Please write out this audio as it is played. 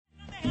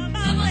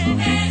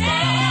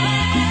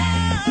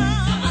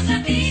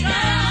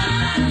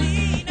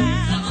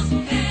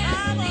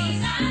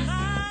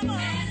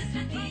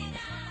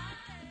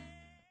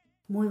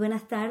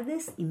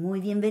tardes y muy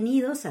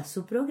bienvenidos a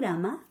su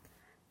programa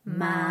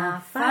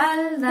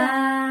Mafalda.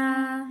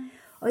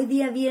 Hoy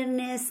día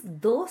viernes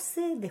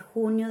 12 de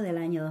junio del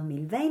año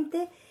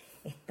 2020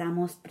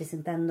 estamos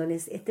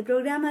presentándoles este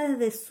programa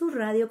desde su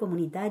radio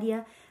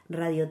comunitaria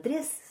Radio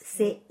 3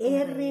 CR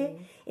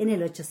en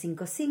el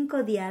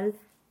 855 dial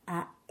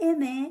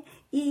AM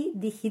y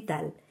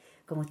digital.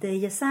 Como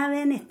ustedes ya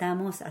saben,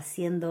 estamos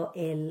haciendo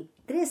el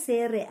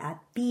 3R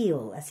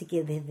Appeal, así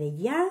que desde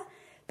ya,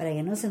 para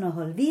que no se nos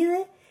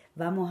olvide,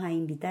 vamos a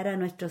invitar a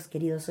nuestros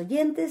queridos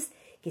oyentes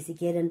que si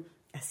quieren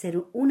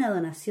hacer una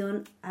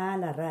donación a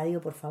la radio,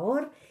 por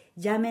favor,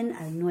 llamen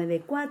al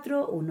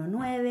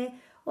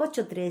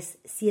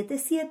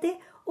 9419-8377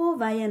 o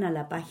vayan a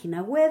la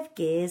página web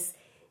que es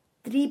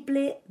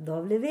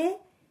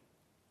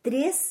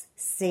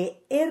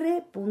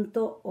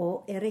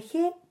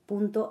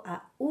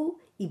www.3cr.org.au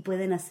y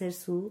pueden hacer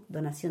su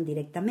donación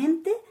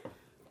directamente.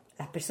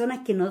 Las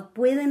personas que no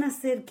pueden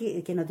hacer,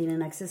 que no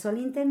tienen acceso al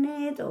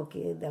internet o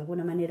que de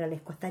alguna manera les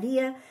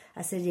costaría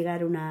hacer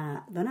llegar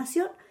una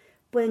donación,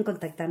 pueden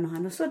contactarnos a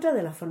nosotras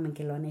de la forma en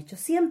que lo han hecho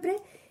siempre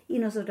y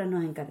nosotras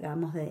nos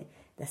encargamos de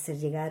hacer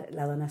llegar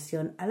la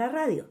donación a la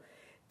radio.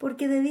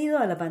 Porque debido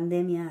a la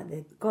pandemia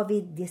de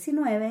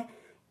COVID-19,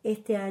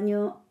 este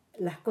año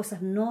las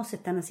cosas no se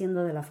están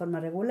haciendo de la forma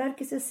regular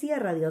que se hacía,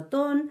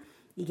 Radiotón,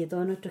 y que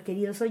todos nuestros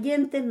queridos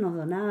oyentes nos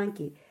donaban,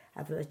 que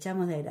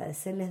aprovechamos de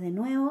agradecerles de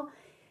nuevo,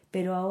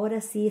 pero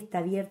ahora sí está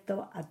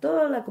abierto a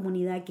toda la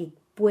comunidad que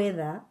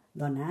pueda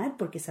donar,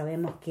 porque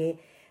sabemos que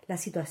la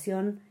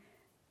situación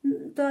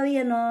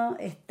todavía no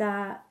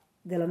está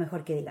de lo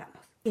mejor que digamos.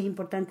 Es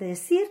importante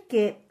decir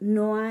que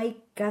no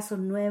hay casos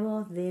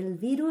nuevos del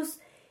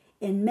virus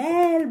en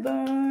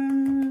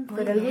Melbourne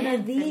por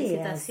algunos días.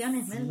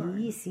 Felicitaciones,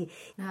 Melbourne. Sí.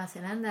 Nueva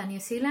Zelanda,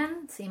 New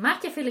Zealand. Sí, más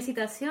que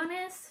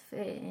felicitaciones.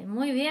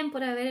 Muy bien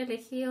por haber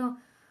elegido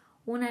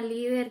una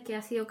líder que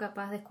ha sido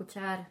capaz de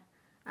escuchar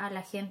a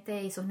la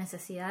gente y sus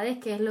necesidades,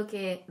 que es lo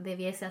que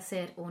debiese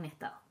hacer un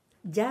Estado.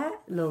 Ya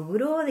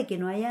logró de que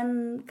no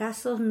hayan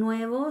casos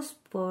nuevos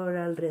por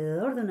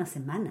alrededor de una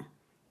semana.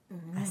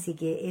 Así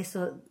que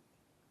eso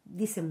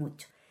dice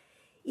mucho.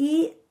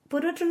 Y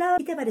por otro lado,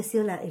 ¿qué te ha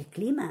parecido el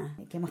clima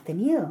que hemos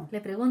tenido? Le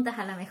preguntas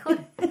a la mejor.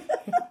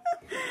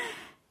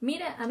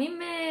 Mira, a mí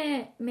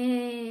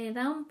me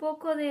da un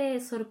poco de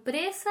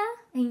sorpresa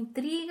e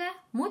intriga,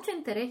 mucho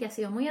interés y ha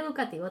sido muy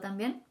educativo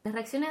también. Las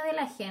reacciones de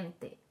la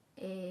gente.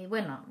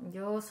 Bueno,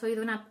 yo soy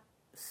de una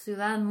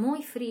ciudad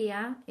muy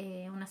fría,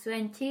 una ciudad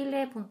en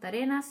Chile, Punta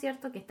Arenas,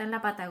 ¿cierto? Que está en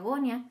la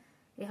Patagonia,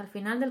 es al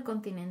final del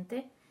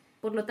continente.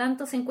 Por lo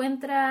tanto, se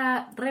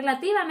encuentra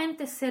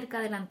relativamente cerca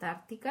de la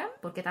Antártica,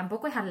 porque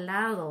tampoco es al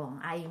lado,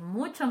 hay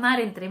mucho mar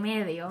entre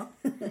medio.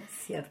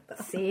 Cierto.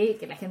 Sí,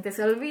 que la gente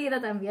se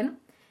olvida también.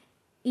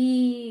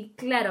 Y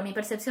claro, mi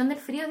percepción del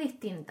frío es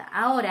distinta.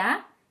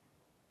 Ahora,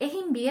 es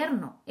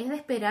invierno, es de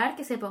esperar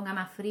que se ponga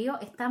más frío.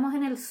 Estamos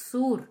en el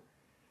sur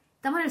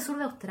de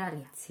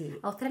Australia. Sí.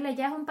 Australia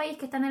ya es un país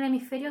que está en el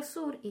hemisferio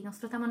sur y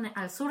nosotros estamos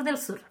al sur del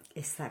sur.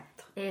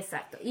 Exacto.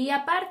 Y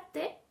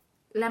aparte,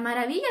 la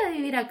maravilla de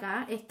vivir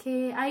acá es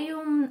que hay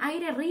un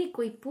aire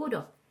rico y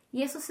puro.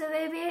 Y eso se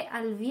debe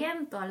al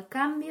viento, al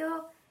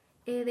cambio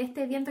de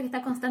este viento que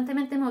está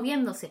constantemente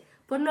moviéndose.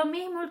 Por lo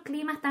mismo el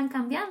clima es tan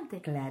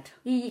cambiante. Claro.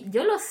 Y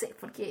yo lo sé,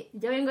 porque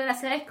yo vengo de las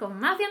ciudades con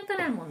más viento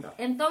en el mundo.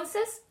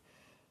 Entonces,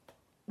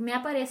 me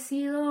ha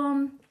parecido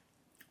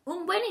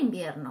un buen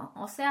invierno.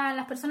 O sea,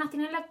 las personas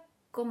tienen la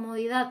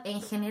comodidad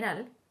en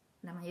general.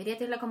 La mayoría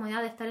tiene la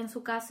comodidad de estar en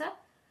su casa.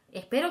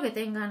 Espero que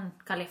tengan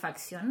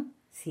calefacción.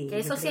 Sí, que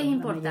eso sí es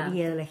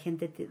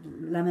importante.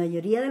 La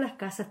mayoría de las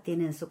casas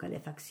tienen su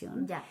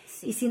calefacción. Ya,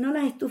 sí. Y si no,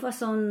 las estufas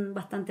son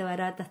bastante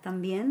baratas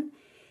también.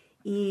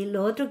 Y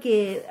lo otro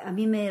que a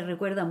mí me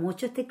recuerda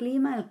mucho este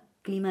clima, el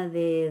clima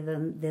de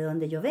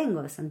donde yo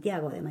vengo, de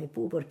Santiago, de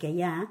Maipú, porque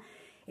allá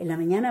en la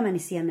mañana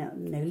amanecía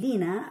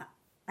neblina.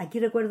 Aquí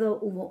recuerdo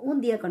hubo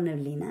un día con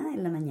neblina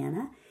en la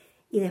mañana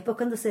y después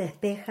cuando se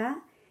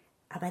despeja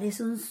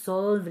aparece un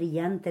sol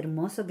brillante,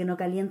 hermoso, que no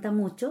calienta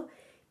mucho.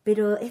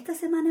 Pero esta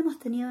semana hemos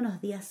tenido unos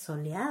días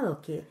soleados,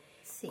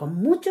 con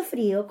mucho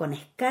frío, con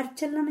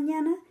escarcha en la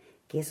mañana,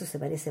 que eso se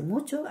parece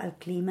mucho al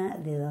clima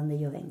de donde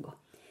yo vengo.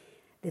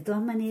 De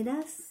todas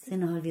maneras, se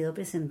nos olvidó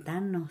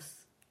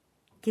presentarnos.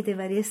 ¿Qué te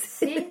parece?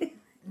 Sí,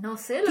 no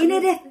sé. ¿Quién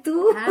eres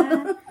tú?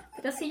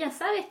 Pero sí, ya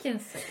sabes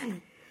quién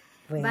soy.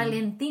 Bueno,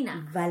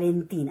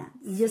 Valentina.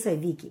 Y yo soy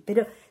Vicky.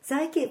 Pero,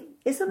 ¿sabes qué?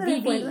 Eso me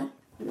recuerda...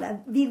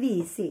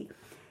 Vivi, sí.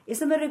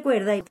 Eso me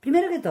recuerda. Y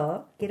primero que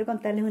todo, quiero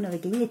contarles una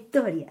pequeña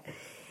historia.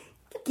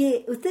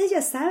 Que ustedes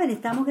ya saben,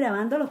 estamos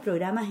grabando los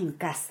programas en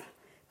casa,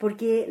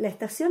 porque la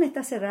estación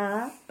está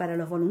cerrada para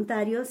los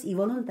voluntarios y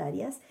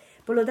voluntarias,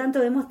 por lo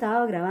tanto hemos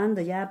estado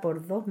grabando ya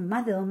por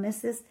más de 2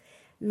 meses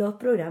los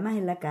programas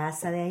en la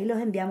casa, de ahí los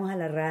enviamos a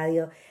la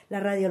radio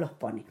los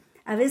pone.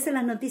 A veces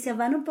las noticias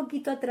van un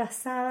poquito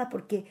atrasadas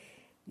porque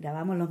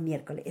grabamos los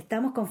miércoles,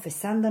 estamos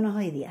confesándonos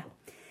hoy día,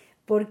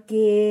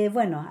 porque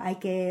bueno, hay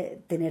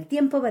que tener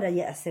tiempo para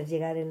hacer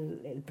llegar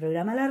el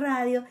programa a la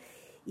radio.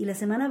 Y la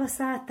semana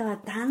pasada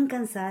estaba tan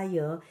cansada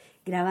yo,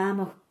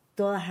 grabamos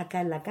todas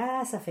acá en la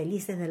casa,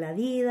 felices de la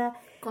vida.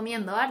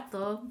 Comiendo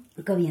harto.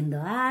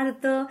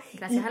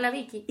 Gracias a la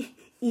Vicky.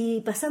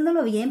 Y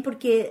pasándolo bien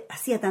porque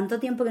hacía tanto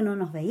tiempo que no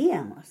nos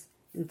veíamos.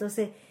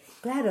 Entonces,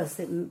 claro,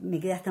 me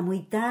quedé hasta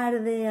muy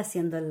tarde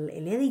haciendo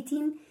el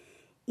editing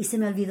y se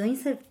me olvidó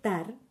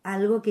insertar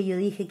algo que yo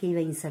dije que iba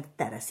a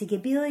insertar. Así que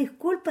pido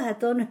disculpas a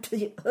todos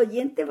nuestros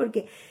oyentes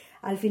porque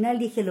al final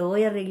dije lo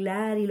voy a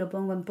arreglar y lo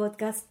pongo en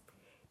podcast,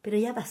 pero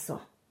ya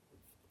pasó.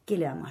 ¿Qué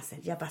le vamos a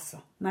hacer? Ya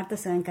pasó. Marta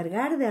se va a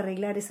encargar de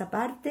arreglar esa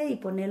parte y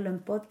ponerlo en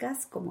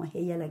podcast, como es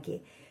ella la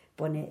que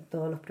pone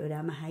todos los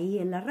programas ahí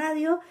en la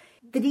radio,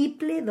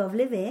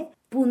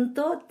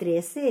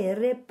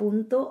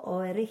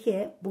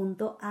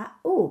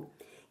 www.13r.org.au.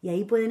 Y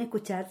ahí pueden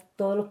escuchar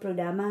todos los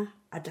programas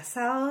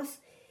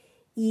atrasados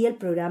y el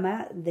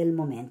programa del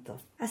momento.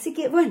 Así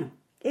que bueno,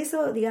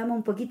 eso digamos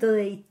un poquito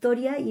de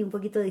historia y un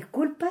poquito de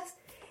disculpas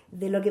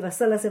de lo que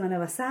pasó la semana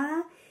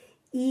pasada.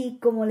 Y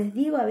como les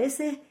digo, a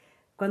veces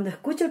cuando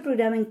escucho el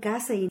programa en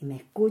casa y me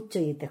escucho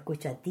y te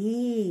escucho a ti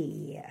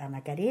y a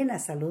Macarena,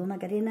 saludo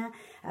Macarena,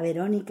 a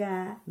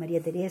Verónica,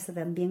 María Teresa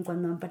también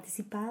cuando han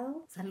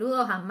participado.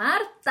 Saludos a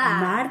Marta.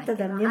 A Marta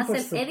también, por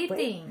supuesto.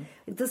 Editing.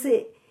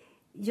 Entonces,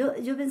 yo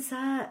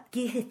pensaba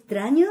que es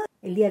extraño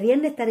el día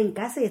viernes estar en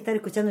casa y estar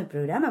escuchando el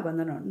programa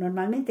cuando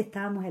normalmente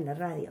estábamos en la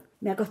radio.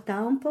 Me ha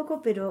costado un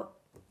poco, pero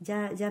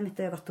ya me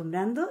estoy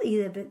acostumbrando y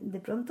de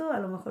pronto a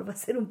lo mejor va a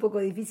ser un poco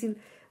difícil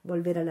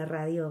volver a la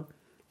radio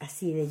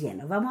así de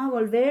lleno. Vamos a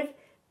volver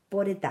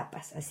por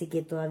etapas, así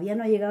que todavía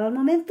no ha llegado el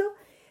momento,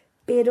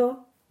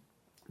 pero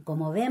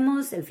como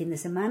vemos, el fin de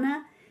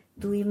semana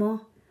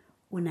tuvimos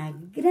una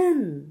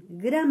gran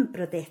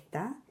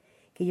protesta,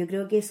 que yo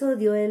creo que eso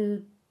dio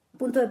el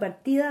punto de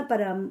partida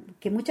para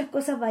que muchas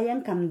cosas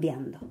vayan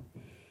cambiando.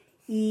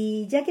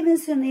 Y ya que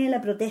mencioné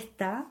la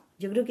protesta,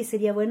 yo creo que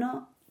sería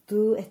bueno,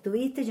 tú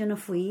estuviste, yo no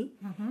fui,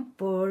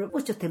 por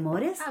muchos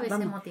temores. A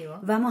veces motivo.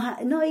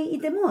 Y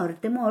temor,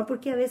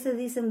 porque a veces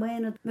dicen,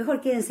 bueno,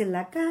 mejor quédense en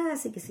la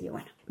casa y qué sé yo.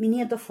 Bueno, mi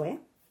nieto fue,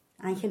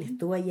 Ángel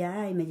estuvo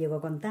allá y me llegó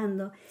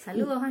contando.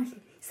 Saludos,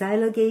 Ángel. ¿Sabe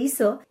lo que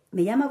hizo?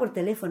 Me llama por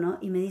teléfono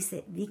y me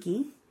dice,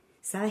 Vicky,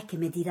 ¿sabes que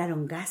me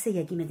tiraron gases y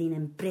aquí me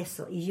tienen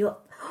preso? Y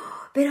yo,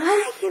 pero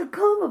Ángel,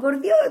 ¿cómo? Por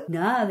Dios.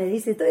 No, me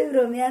dice, estoy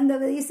bromeando,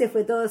 me dice,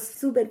 fue todo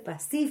súper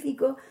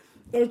pacífico.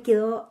 Él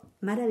quedó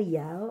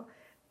maravillado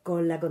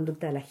con la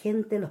conducta de la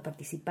gente, los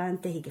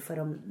participantes, y que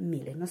fueron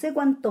miles. No sé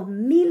cuántos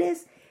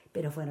miles,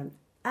 pero fueron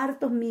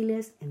hartos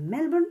miles en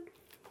Melbourne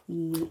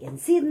y en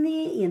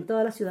Sydney y en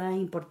todas las ciudades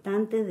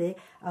importantes de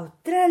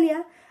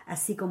Australia,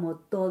 así como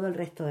todo el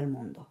resto del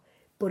mundo,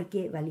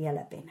 porque valía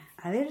la pena.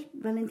 A ver,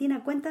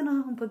 Valentina,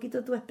 cuéntanos un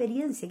poquito tu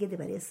experiencia, ¿qué te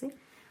parece?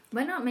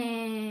 Bueno,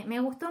 me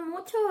gustó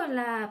mucho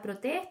la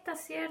protesta,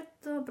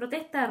 ¿cierto?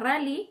 Protesta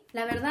rally.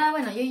 La verdad,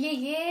 bueno, yo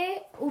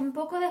llegué un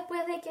poco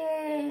después de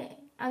que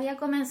había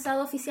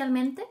comenzado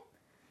oficialmente,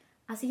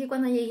 así que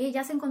cuando llegué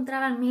ya se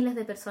encontraban miles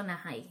de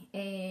personas ahí.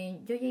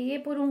 Yo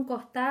llegué por un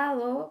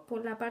costado,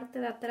 por la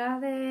parte de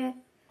atrás del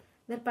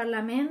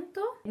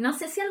Parlamento. No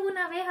sé si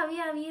alguna vez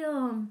había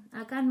habido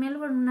acá en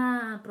Melbourne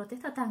una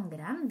protesta tan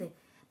grande.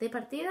 De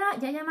partida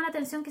ya llama la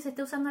atención que se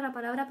esté usando la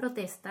palabra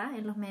protesta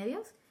en los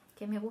medios,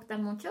 que me gusta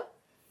mucho.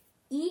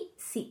 Y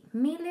sí,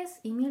 miles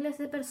y miles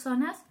de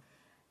personas,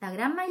 la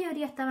gran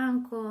mayoría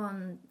estaban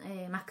con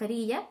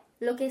mascarilla.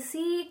 Lo que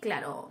sí,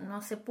 claro,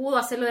 no se pudo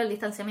hacerlo del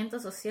distanciamiento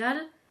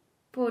social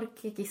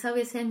porque quizá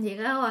hubiesen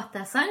llegado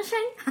hasta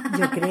Sunshine.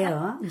 Yo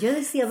creo. Yo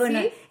decía, bueno,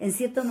 ¿sí? En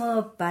cierto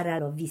modo, para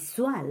lo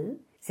visual,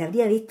 se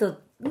habría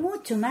visto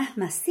mucho más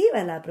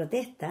masiva la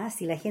protesta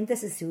si la gente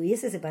se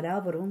hubiese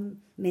separado por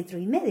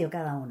 1,5 metros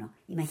cada uno.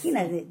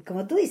 Imagínate, sí.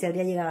 Como tú dices,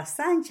 habría llegado a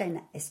Sunshine,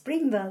 a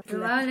Springville.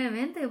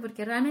 Probablemente,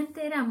 porque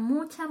realmente era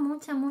mucha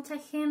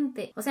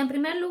gente. O sea, en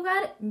primer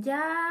lugar,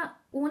 ya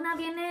una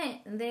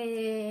viene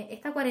de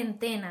esta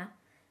cuarentena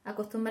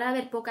acostumbrada a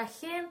ver poca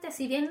gente,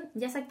 si bien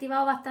ya se ha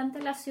activado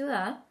bastante la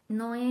ciudad,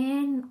 no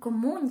es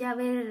común ya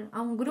ver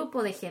a un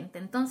grupo de gente.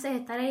 Entonces,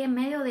 estar ahí en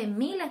medio de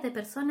miles de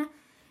personas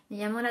me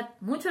llamó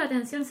mucho la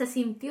atención, se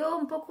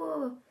sintió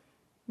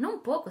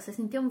se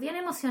sintió bien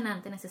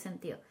emocionante en ese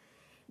sentido.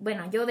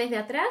 Bueno, yo desde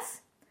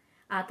atrás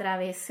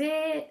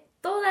atravesé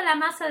toda la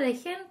masa de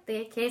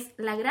gente, que es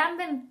la gran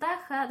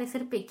ventaja de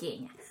ser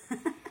pequeña.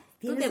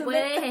 Tú te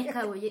puedes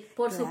escabullir,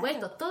 por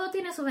supuesto, todo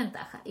tiene su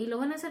ventaja. Y lo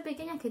bueno de ser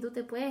pequeña es que tú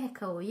te puedes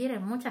escabullir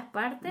en muchas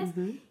partes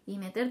y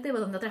meterte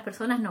donde otras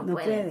personas no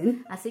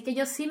pueden. Así que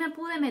yo sí me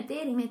pude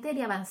meter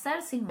y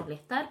avanzar sin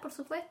molestar, por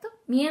supuesto,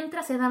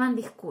 mientras se daban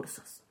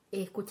discursos.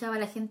 Escuchaba a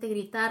la gente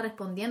gritar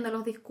respondiendo a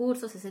los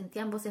discursos, se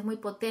sentían voces muy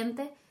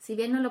potentes. Si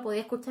bien no lo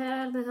podía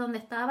escuchar desde donde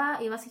estaba,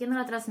 iba siguiendo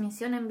la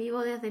transmisión en vivo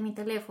desde mi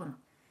teléfono.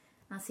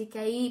 Así que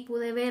ahí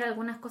pude ver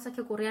algunas cosas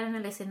que ocurrían en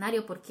el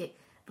escenario, porque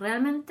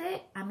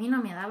realmente a mí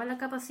no me daba la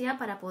capacidad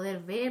para poder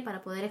ver,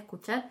 para poder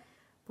escuchar,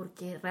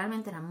 porque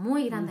realmente era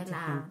muy grande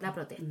la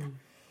protesta.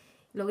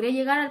 Logré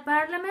llegar al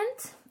Parliament,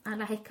 a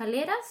las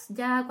escaleras,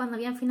 ya cuando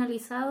habían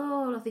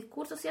finalizado los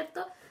discursos,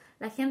 ¿cierto?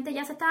 La gente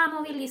ya se estaba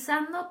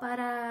movilizando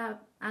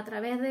a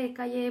través de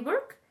calle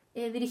Burke,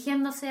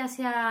 dirigiéndose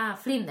hacia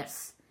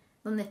Flinders,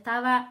 donde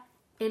estaba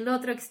el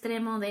otro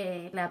extremo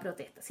de la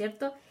protesta,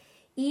 ¿cierto?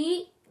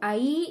 Y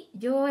ahí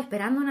yo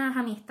esperando unas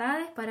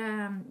amistades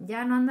para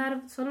ya no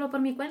andar solo por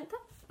mi cuenta,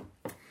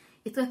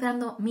 estuve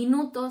esperando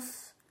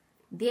minutos,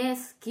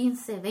 10,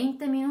 15,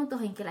 20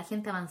 minutos en que la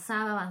gente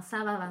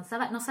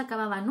avanzaba, no se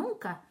acababa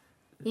nunca.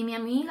 Y mi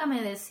amiga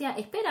me decía,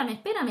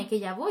 espérame, que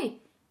ya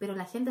voy. Pero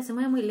la gente se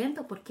mueve muy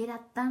lento porque era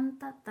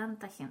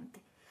tanta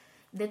gente.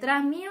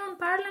 Detrás mío en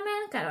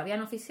Parliament, claro,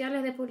 habían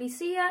oficiales de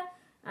policía,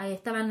 ahí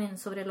estaban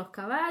sobre los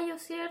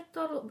caballos,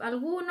 ¿cierto?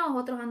 Algunos,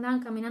 otros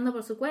andaban caminando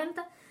por su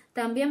cuenta.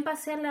 También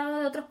pasé al lado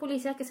de otros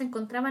policías que se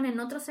encontraban en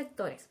otros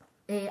sectores,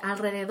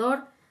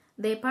 alrededor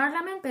de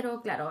Parliament,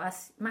 pero claro,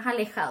 más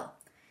alejado.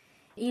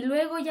 Y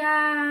luego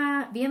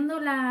ya viendo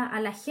a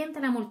la gente,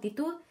 a la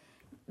multitud,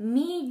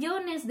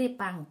 millones de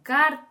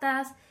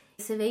pancartas,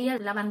 se veía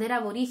la bandera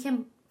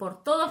aborigen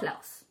por todos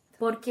lados.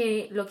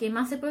 Porque lo que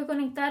más se puede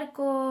conectar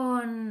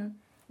con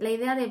la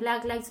idea de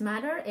Black Lives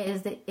Matter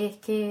es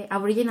que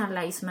Aboriginal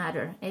Lives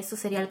Matter. Eso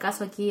sería el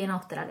caso aquí en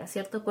Australia,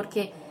 ¿cierto?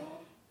 Porque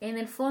en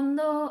el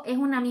fondo es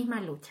una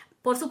misma lucha.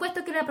 Por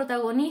supuesto que la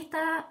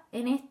protagonista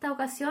en esta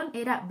ocasión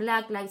era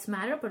Black Lives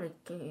Matter,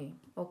 porque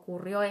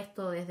ocurrió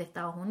esto desde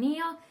Estados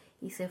Unidos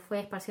y se fue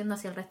esparciendo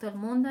hacia el resto del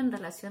mundo en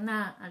relación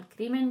al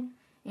crimen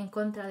en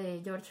contra de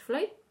George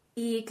Floyd.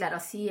 Y claro,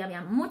 sí,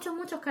 había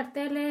muchos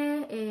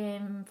carteles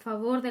en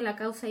favor de la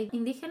causa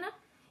indígena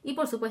y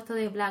por supuesto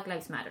de Black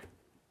Lives Matter.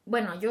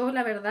 Bueno, yo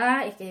la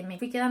verdad es que me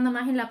fui quedando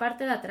más en la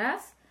parte de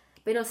atrás,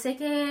 pero sé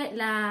que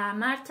la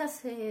marcha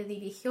se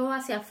dirigió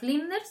hacia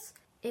Flinders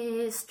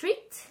Street,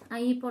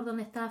 ahí por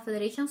donde estaba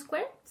Federation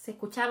Square. Se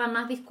escuchaban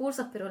más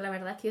discursos, pero la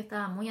verdad es que yo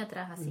estaba muy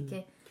atrás, así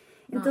que...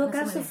 En todo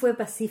caso fue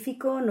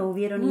pacífico, no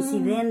hubieron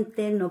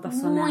incidentes, no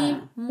pasó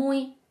nada.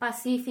 Muy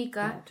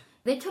pacífica. Claro.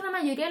 De hecho, la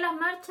mayoría de las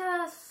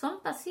marchas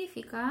son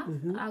pacíficas.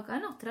 Acá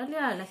en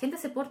Australia la gente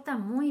se porta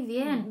muy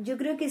bien. Yo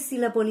creo que si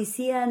la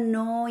policía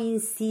no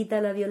incita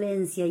a la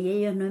violencia y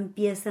ellos no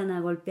empiezan a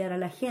golpear a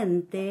la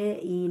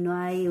gente y no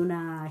hay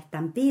una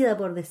estampida,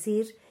 por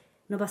decir,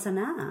 no pasa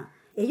nada.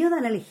 Ellos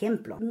dan el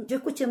ejemplo. Yo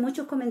escuché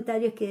muchos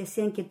comentarios que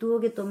decían que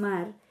tuvo que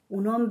tomar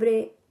un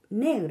hombre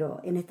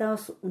negro en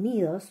Estados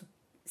Unidos,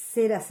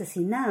 ser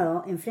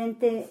asesinado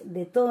enfrente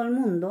de todo el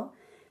mundo,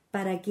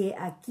 para que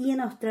aquí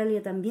en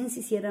Australia también se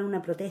hiciera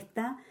una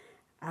protesta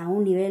a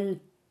un nivel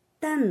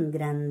tan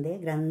grande,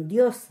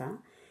 grandiosa,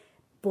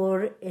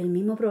 por el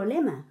mismo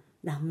problema,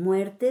 las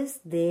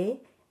muertes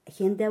de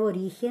gente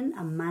aborigen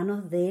a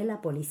manos de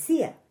la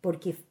policía,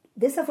 porque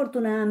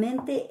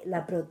desafortunadamente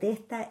la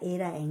protesta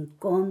era en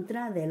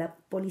contra de la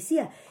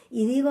policía.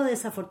 Y digo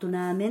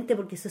desafortunadamente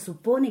porque se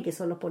supone que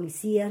son los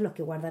policías los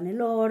que guardan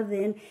el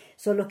orden,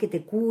 son los que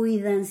te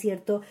cuidan,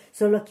 ¿cierto?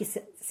 Son los que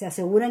se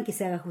aseguran que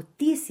se haga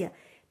justicia.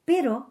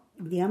 Pero,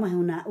 digamos, es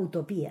una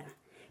utopía,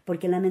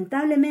 porque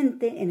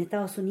lamentablemente en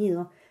Estados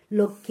Unidos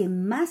los que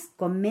más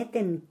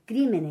cometen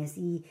crímenes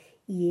y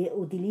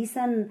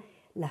utilizan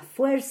la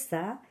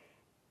fuerza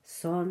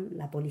son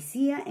la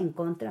policía en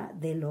contra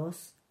de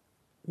los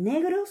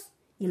negros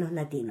y los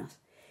latinos.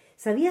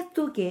 ¿Sabías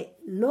tú que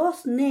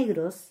los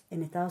negros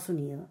en Estados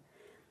Unidos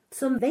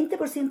son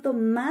 20%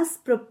 más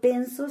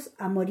propensos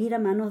a morir a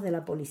manos de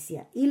la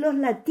policía? Y los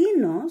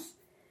latinos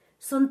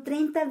son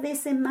 30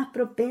 veces más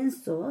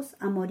propensos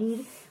a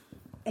morir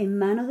en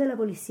manos de la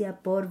policía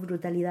por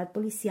brutalidad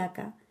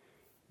policíaca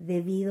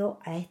debido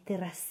a este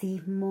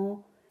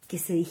racismo que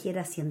se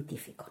dijera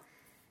científico.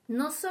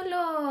 No solo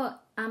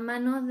a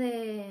manos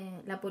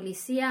de la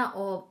policía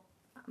o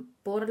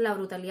por la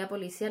brutalidad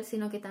policial,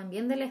 sino que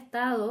también del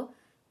Estado,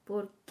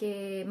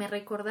 porque me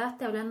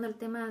recordaste hablando del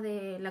tema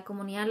de la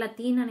comunidad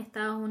latina en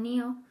Estados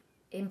Unidos,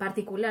 en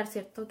particular,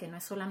 ¿cierto? Que no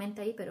es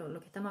solamente ahí, pero lo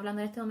que estamos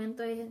hablando en este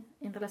momento es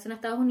en relación a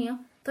Estados Unidos.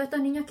 Todos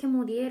estos niños que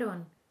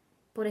murieron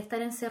por estar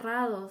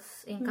encerrados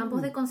en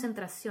campos de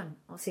concentración.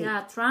 O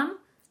sea, Trump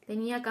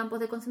tenía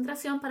campos de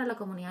concentración para la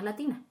comunidad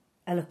latina.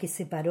 A los que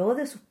separó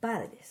de sus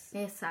padres.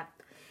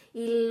 Exacto.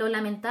 Y lo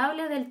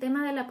lamentable del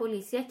tema de la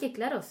policía es que,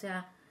 claro, o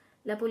sea,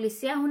 la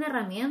policía es una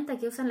herramienta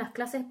que usan la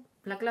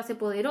clase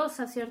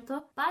poderosa,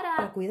 ¿cierto?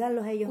 Para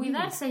cuidarlos a ellos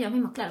cuidarse ellos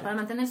mismos, claro, para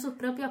mantener sus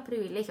propios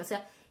privilegios. O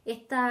sea,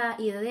 esta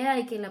idea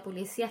de que la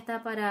policía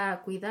está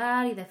para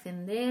cuidar y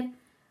defender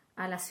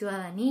a la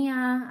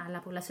ciudadanía, a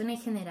la población en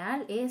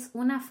general, es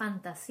una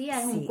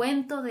fantasía, es un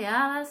cuento de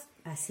hadas.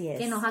 Así es.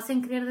 Que nos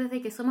hacen creer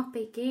desde que somos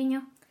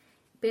pequeños,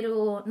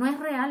 pero no es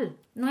real,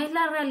 no es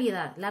la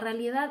realidad. La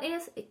realidad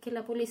es que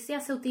la policía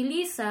se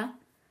utiliza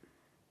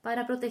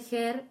para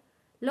proteger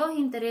los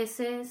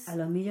intereses a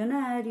los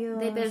millonarios,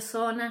 de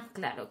personas,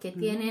 claro, que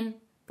tienen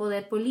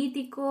poder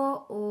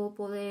político o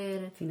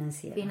poder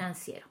financiero.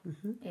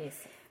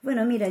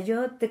 Bueno, mira,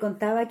 yo te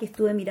contaba que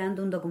estuve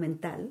mirando un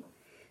documental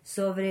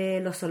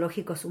sobre los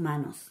zoológicos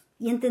humanos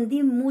y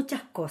entendí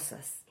muchas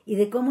cosas y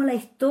de cómo la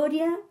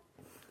historia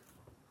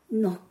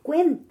nos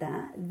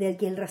cuenta de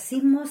que el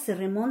racismo se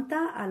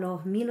remonta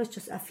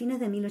a fines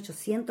de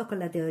 1800 con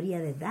la teoría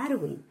de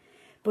Darwin,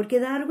 porque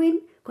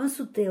Darwin, con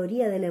su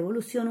teoría de la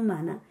evolución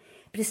humana,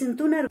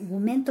 presentó un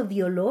argumento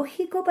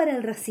biológico para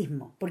el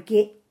racismo,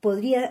 porque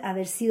podría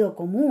haber sido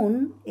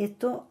común,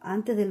 esto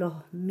antes de los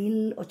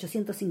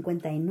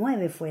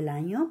 1859 fue el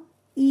año,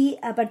 y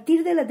a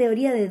partir de la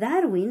teoría de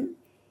Darwin,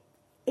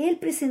 él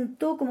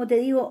presentó, como te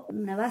digo,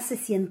 una base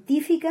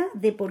científica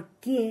de por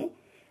qué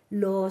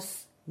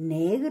los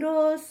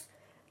negros,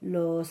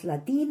 los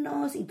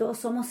latinos y todos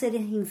somos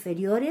seres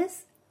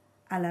inferiores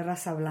a la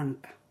raza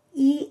blanca.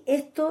 Y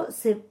esto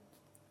se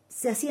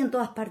hacía en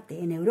todas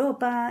partes, en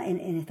Europa, en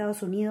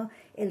Estados Unidos,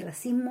 el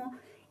racismo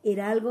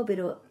era algo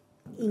pero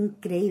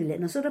increíble.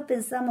 Nosotros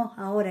pensamos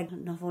ahora,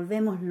 nos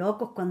volvemos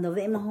locos cuando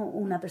vemos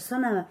una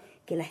persona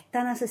que la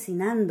están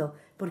asesinando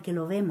porque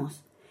lo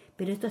vemos,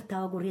 pero esto ha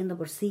estado ocurriendo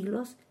por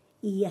siglos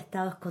y ha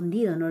estado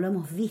escondido, no lo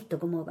hemos visto,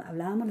 como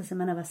hablábamos la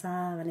semana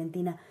pasada,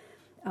 Valentina.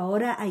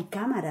 Ahora hay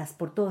cámaras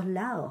por todos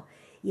lados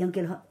y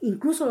aunque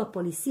incluso los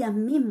policías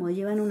mismos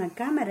llevan una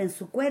cámara en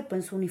su cuerpo,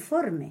 en su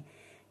uniforme,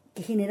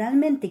 que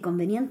generalmente y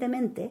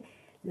convenientemente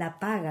la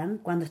apagan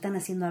cuando están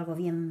haciendo algo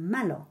bien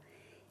malo.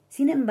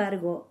 Sin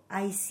embargo,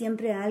 hay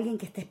siempre alguien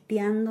que está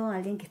espiando,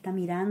 alguien que está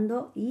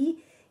mirando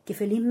y que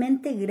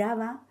felizmente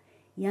graba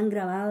y han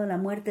grabado la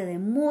muerte de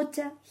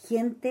mucha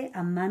gente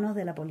a manos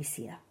de la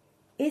policía.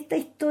 Esta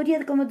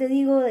historia, como te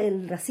digo,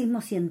 del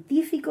racismo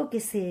científico que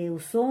se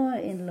usó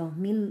en los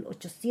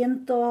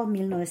 1800,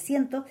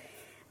 1900,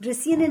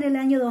 recién en el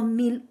año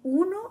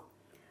 2001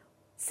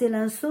 se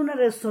lanzó una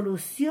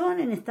resolución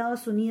en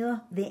Estados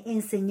Unidos de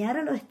enseñar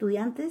a los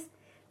estudiantes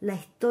la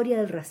historia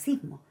del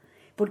racismo,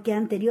 porque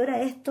anterior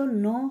a esto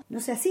no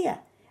se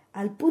hacía,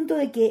 al punto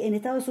de que en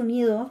Estados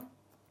Unidos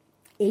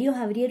ellos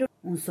abrieron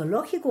un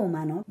zoológico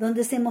humano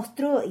donde se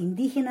mostró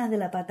indígenas de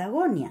la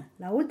Patagonia.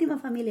 La última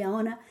familia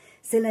Ona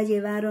se la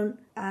llevaron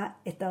a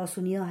Estados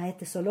Unidos a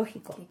este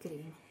zoológico.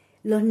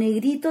 Los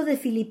negritos de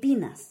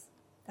Filipinas,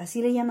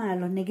 así le llaman a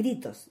los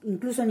negritos,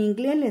 incluso en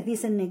inglés les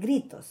dicen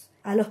negritos.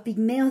 A los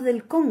pigmeos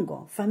del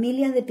Congo,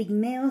 familias de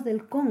pigmeos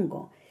del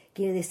Congo,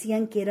 que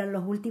decían que eran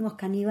los últimos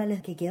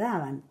caníbales que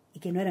quedaban y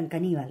que no eran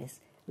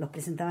caníbales. Los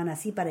presentaban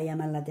así para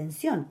llamar la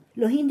atención.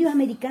 Los indios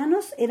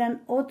americanos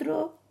eran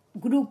otro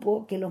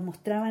grupo que los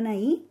mostraban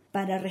ahí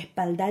para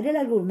respaldar el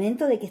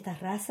argumento de que estas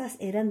razas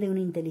eran de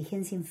una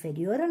inteligencia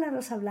inferior a la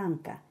raza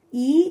blanca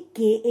y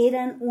que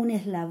eran un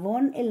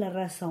eslabón en la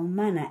raza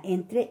humana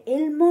entre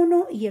el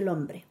mono y el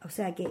hombre. O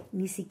sea que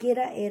ni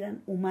siquiera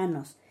eran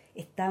humanos.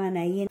 Estaban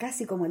ahí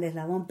casi como el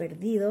eslabón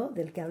perdido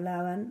del que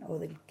hablaban o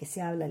del que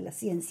se habla en la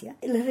ciencia.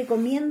 Les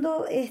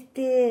recomiendo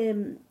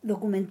este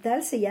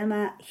documental, se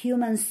llama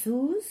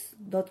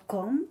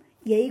humanzoos.com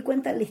y ahí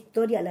cuentan la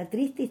historia, la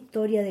triste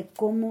historia de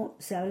cómo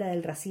se habla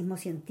del racismo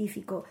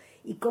científico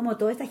y cómo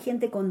toda esta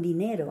gente con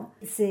dinero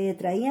se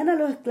traían a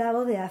los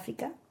esclavos de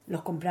África,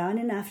 los compraban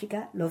en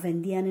África, los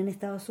vendían en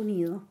Estados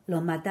Unidos,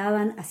 los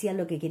mataban, hacían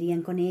lo que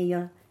querían con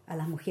ellos, a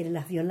las mujeres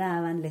las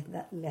violaban,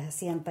 les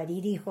hacían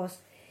parir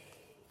hijos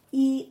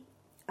y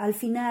al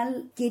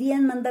final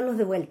querían mandarlos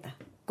de vuelta.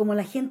 Como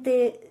la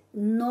gente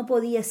no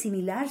podía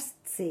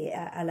asimilarse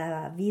a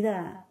la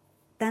vida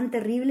tan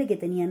terrible que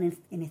tenían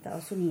en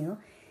Estados Unidos,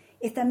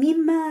 esta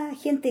misma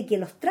gente que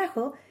los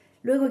trajo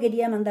luego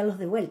quería mandarlos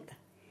de vuelta.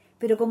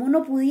 Pero como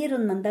no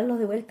pudieron mandarlos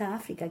de vuelta a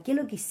África, ¿qué es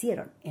lo que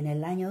hicieron? En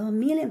el año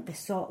 2000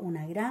 empezó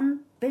una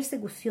gran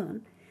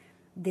persecución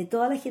de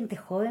toda la gente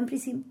joven,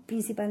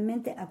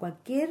 principalmente a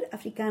cualquier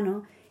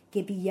africano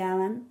que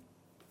pillaban,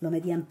 lo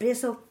metían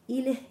preso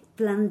y les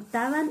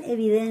plantaban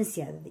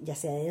evidencia, ya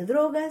sea de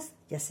drogas,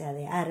 ya sea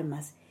de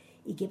armas.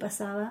 ¿Y qué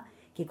pasaba?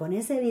 Que con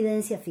esa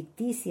evidencia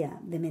ficticia,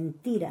 de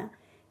mentira,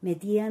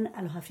 metían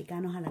a los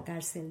africanos a la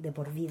cárcel de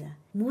por vida.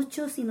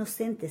 Muchos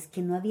inocentes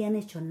que no habían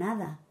hecho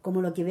nada,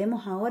 como lo que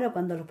vemos ahora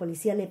cuando los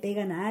policías le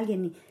pegan a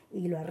alguien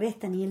y lo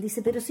arrestan y él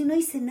dice, pero si no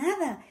hice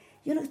nada,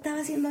 yo no estaba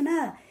haciendo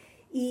nada.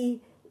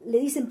 Y le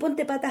dicen,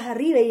 ponte patas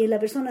arriba y la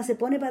persona se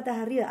pone patas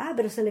arriba.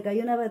 Pero se le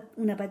cayó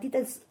una patita,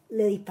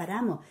 le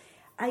disparamos.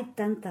 Hay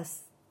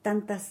tantas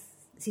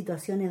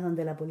situaciones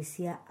donde la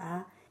policía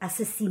ha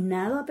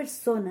asesinado a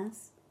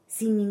personas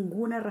sin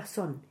ninguna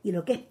razón. Y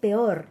lo que es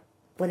peor,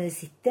 por el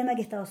sistema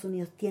que Estados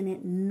Unidos tiene,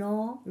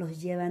 no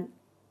los llevan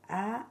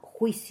a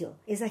juicio.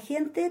 Esa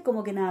gente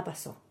como que nada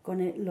pasó.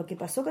 Lo que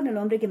pasó con el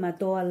hombre que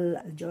mató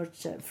al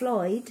George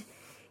Floyd,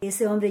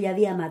 ese hombre ya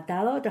había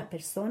matado a otras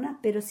personas,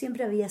 pero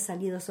siempre había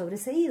salido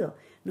sobreseído.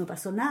 No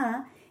pasó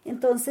nada,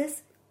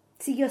 entonces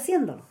siguió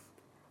haciéndolo.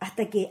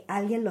 Hasta que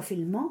alguien lo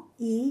filmó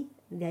y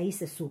de ahí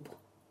se supo.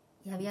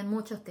 Y habían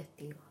muchos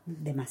testigos.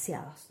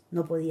 Demasiados.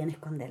 No podían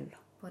esconderlo.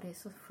 Por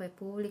eso fue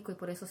público y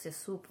por eso se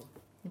supo.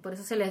 Y por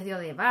eso se les dio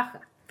de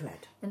baja. Claro.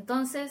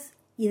 Entonces...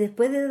 ¿Y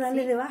después de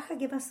darles de baja,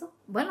 qué pasó?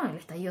 Bueno, el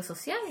estallido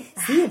social.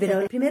 Sí,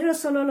 pero primero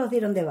solo los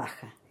dieron de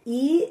baja.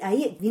 Y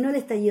ahí vino el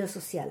estallido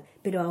social.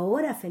 Pero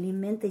ahora,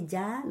 felizmente,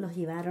 ya los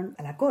llevaron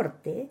a la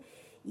corte.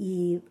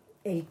 Y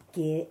el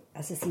que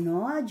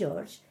asesinó a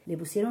George, le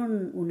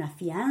pusieron una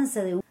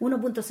fianza de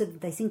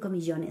 1.75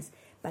 millones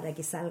para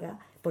que salga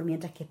por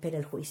mientras que espera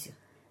el juicio.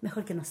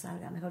 Mejor que no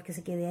salga, mejor que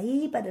se quede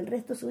ahí para el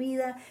resto de su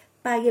vida,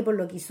 pague por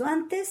lo que hizo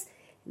antes,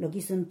 lo que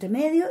hizo entre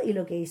medio y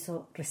lo que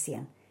hizo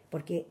recién,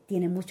 porque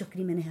tiene muchos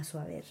crímenes a su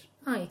haber.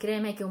 Y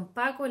créeme que un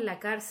Paco en la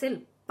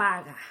cárcel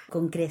paga.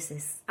 Con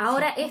creces.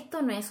 Ahora,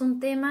 esto no es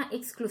un tema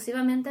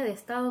exclusivamente de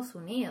Estados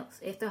Unidos.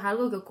 Esto es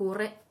algo que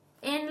ocurre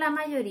en la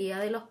mayoría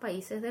de los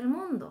países del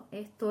mundo.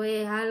 Esto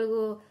es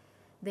algo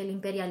del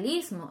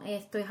imperialismo.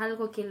 Esto es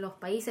algo que los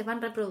países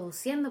van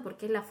reproduciendo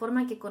porque es la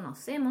forma que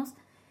conocemos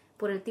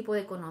por el tipo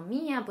de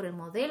economía, por el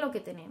modelo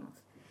que tenemos.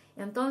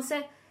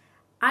 Entonces,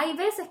 hay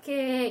veces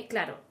que,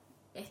 claro,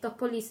 estos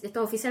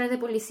oficiales de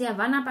policía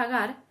van a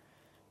pagar,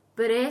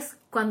 pero es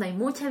cuando hay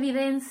mucha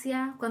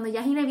evidencia, cuando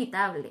ya es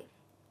inevitable.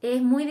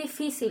 Es muy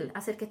difícil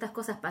hacer que estas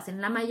cosas pasen.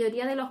 En la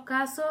mayoría de los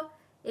casos,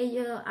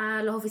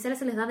 a los oficiales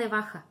se les da de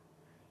baja.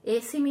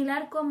 Es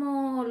similar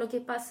como lo que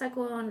pasa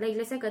con la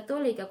Iglesia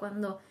Católica,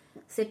 cuando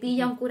se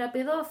pilla a un cura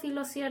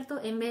pedófilo,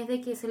 ¿cierto? En vez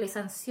de que se le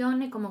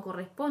sancione como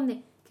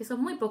corresponde, que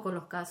son muy pocos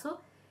los casos,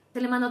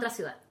 se le manda a otra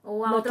ciudad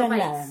o a otro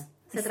país.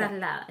 Se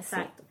traslada,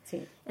 exacto.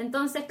 Sí.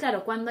 Entonces,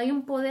 claro, cuando hay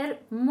un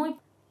poder muy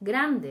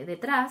grande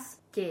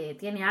detrás, que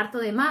tiene harto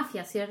de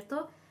mafia,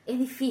 ¿cierto? Es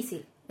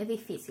difícil.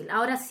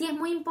 Ahora sí es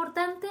muy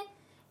importante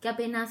que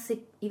apenas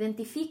se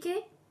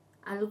identifique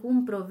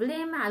algún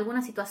problema,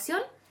 alguna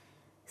situación,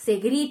 se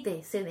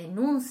grite, se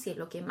denuncie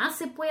lo que más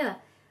se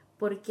pueda,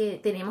 porque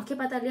tenemos que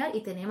patalear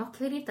y tenemos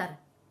que gritar.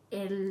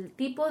 El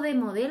tipo de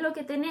modelo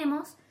que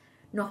tenemos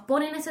nos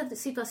pone en esa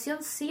situación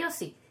sí o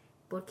sí,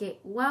 porque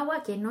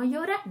guagua que no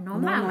llora no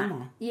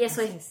mama. Y eso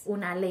es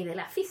una ley de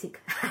la física.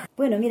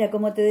 Bueno, mira,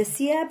 como te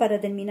decía,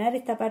 para terminar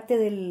esta parte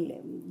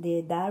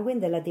de Darwin,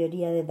 de la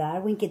teoría de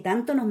Darwin, que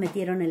tanto nos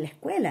metieron en la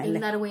escuela. El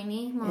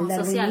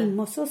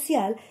darwinismo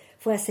social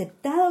fue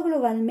aceptado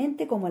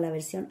globalmente como la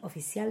versión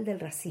oficial del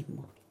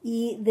racismo.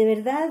 Y de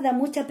verdad da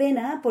mucha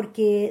pena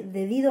porque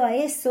debido a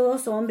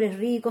esos hombres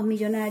ricos,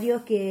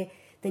 millonarios que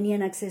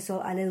tenían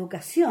acceso a la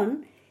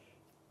educación,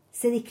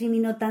 se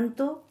discriminó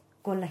tanto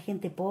con la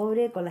gente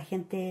pobre, con la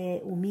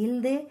gente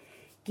humilde,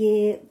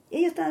 que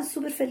ellos estaban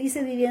súper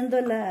felices viviendo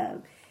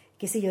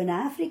en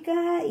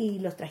África, y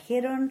los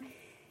trajeron.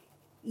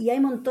 Y hay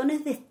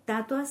montones de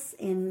estatuas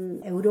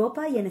en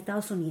Europa y en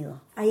Estados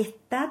Unidos. Hay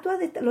estatuas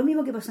lo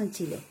mismo que pasó en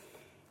Chile,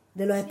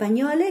 de los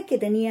españoles, que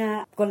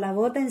tenía con la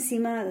bota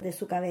encima de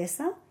su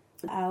cabeza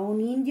a un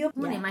indio.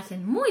 Una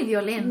imagen muy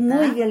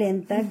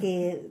violenta.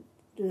 Que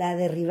la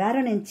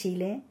derribaron en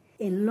Chile.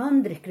 En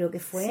Londres creo que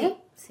fue.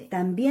 Sí.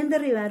 También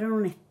derribaron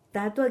una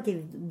estatua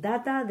que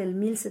data del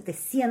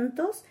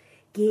 1700,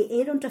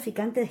 que era un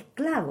traficante de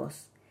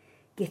esclavos,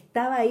 que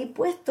estaba ahí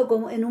puesto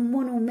como en un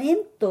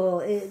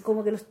monumento,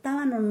 como que lo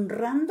estaban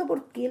honrando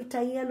porque él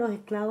traía a los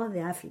esclavos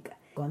de África.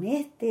 Con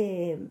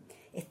este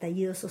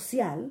estallido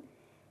social,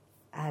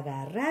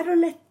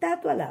 agarraron la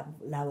estatua,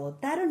 la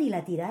botaron y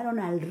la tiraron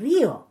al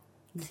río.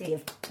 Sí.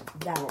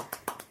 Bravo.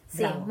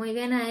 Sí, muy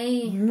bien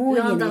ahí. Muy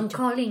London bien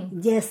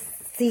Calling. Yes,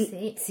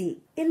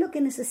 sí. Es lo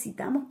que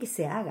necesitamos que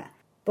se haga.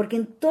 Porque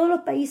en todos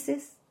los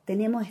países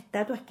tenemos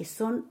estatuas que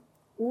son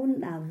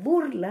una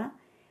burla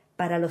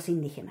para los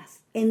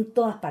indígenas. En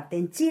todas partes.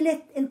 En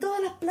Chile, en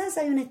todas las plazas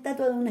hay una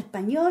estatua de un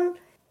español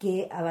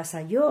que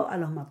avasalló a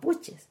los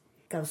mapuches.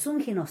 Causó un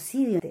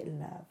genocidio de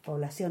la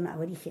población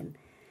aborigen.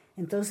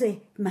 Entonces,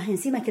 más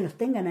encima es que los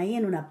tengan ahí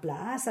en una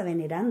plaza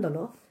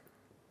venerándolos.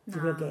 Yo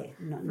creo que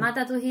no.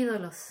 Mata a tus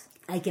ídolos.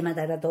 Hay que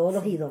matar a todos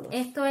los ídolos.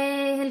 Esto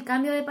es el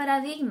cambio de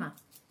paradigma.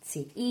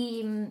 Sí.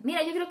 Y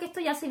mira, yo creo que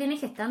esto ya se viene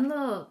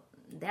gestando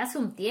de hace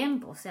un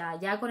tiempo. O sea,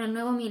 ya con el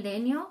nuevo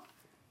milenio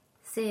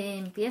se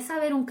empieza a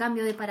ver un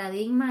cambio de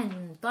paradigma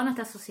en toda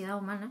nuestra sociedad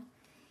humana.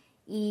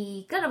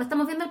 Y claro, que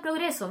estamos viendo el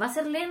progreso. Va a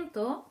ser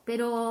lento,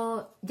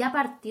 pero ya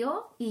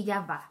partió y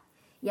ya va.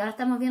 Y ahora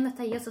estamos viendo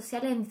estallidos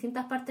sociales en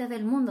distintas partes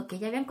del mundo que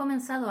ya habían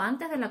comenzado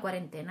antes de la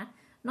cuarentena,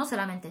 no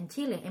solamente en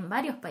Chile, en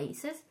varios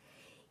países.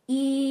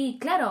 Y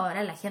claro,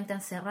 ahora la gente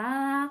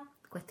encerrada,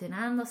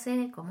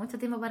 cuestionándose, con mucho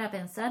tiempo para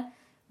pensar,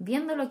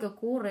 viendo lo que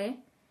ocurre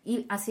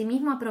y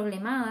asimismo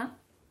problemada,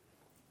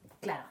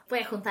 claro,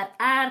 puede juntar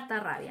harta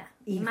rabia.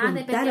 Y más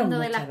dependiendo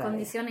de las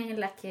condiciones en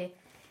las que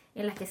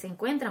se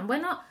encuentran.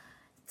 Bueno,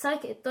 sabes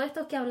que todo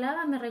esto que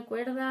hablaba me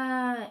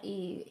recuerda,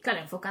 y claro,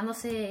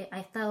 enfocándose a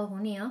Estados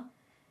Unidos,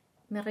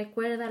 me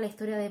recuerda la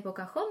historia de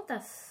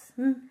Pocahontas,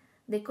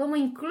 de cómo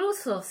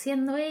incluso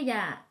siendo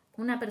ella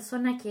una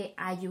persona que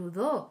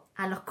ayudó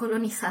a los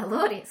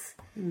colonizadores,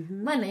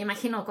 bueno,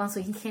 imagino con su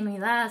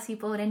ingenuidad, así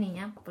pobre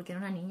niña, porque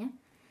era una niña,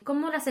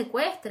 cómo la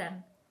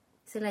secuestran,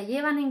 se la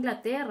llevan a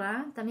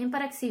Inglaterra también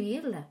para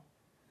exhibirla.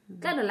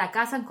 Claro, la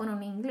casan con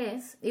un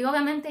inglés y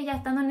obviamente ella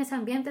estando en ese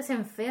ambiente se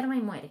enferma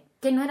y muere,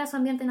 que no era su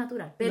ambiente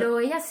natural, pero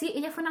ella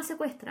fue una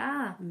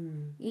secuestrada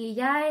y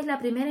ya es la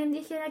primera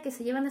indígena que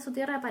se llevan de su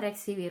tierra para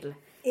exhibirla.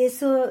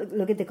 Eso,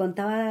 lo que te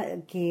contaba,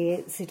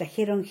 que se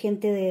trajeron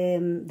gente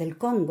del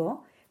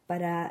Congo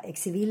para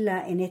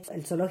exhibirla en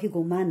el zoológico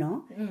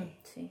humano.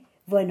 Sí.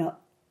 Bueno,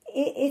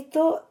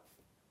 esto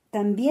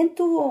también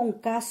tuvo un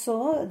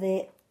caso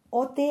de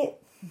Ote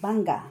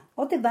Banga.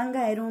 Ote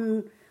Banga era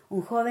un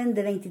joven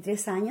de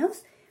 23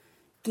 años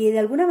que de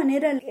alguna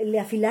manera le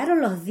afilaron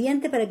los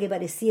dientes para que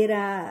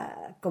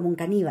pareciera como un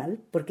caníbal,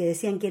 porque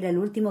decían que era el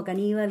último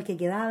caníbal que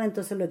quedaba,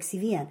 entonces lo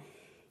exhibían.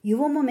 Y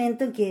hubo un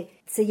momento en que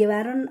se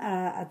llevaron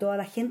a toda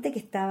la gente que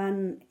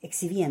estaban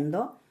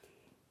exhibiendo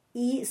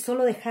y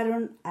solo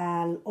dejaron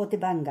al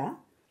Otebanga.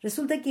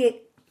 Resulta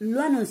que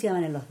lo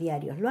anunciaban en los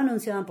diarios, lo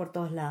anunciaban por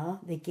todos lados,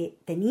 de que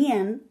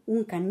tenían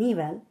un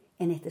caníbal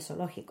en este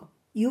zoológico.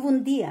 Y hubo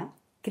un día,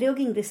 creo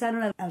que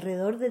ingresaron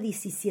alrededor de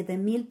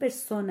 17.000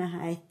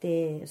 personas a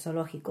este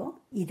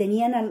zoológico y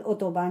tenían al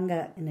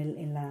Otebanga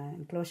en la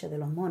enclosure de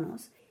los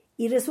monos.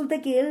 Y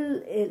resulta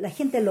que la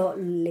gente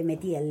le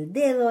metía el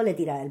dedo, le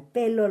tiraba el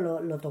pelo,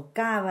 lo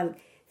tocaba,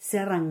 se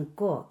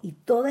arrancó. Y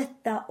toda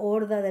esta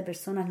horda de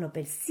personas lo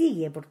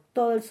persigue por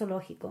todo el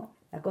zoológico.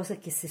 La cosa es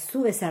que se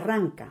sube, se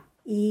arranca.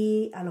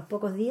 Y a los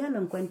pocos días lo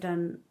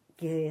encuentran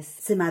que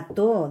se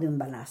mató de un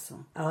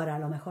balazo. Ahora, a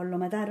lo mejor lo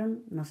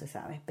mataron, no se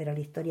sabe. Pero la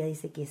historia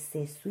dice que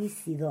se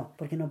suicidó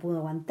porque no pudo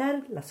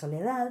aguantar la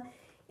soledad,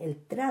 el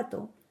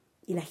trato.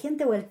 Y la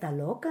gente vuelta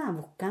loca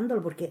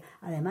buscándolo porque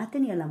además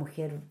tenía la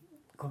mujer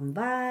con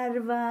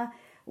barba,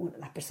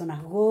 las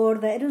personas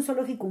gordas, era un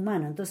zoológico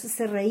humano, entonces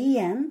se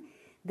reían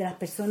de las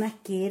personas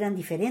que eran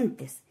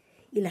diferentes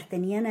y las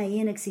tenían ahí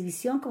en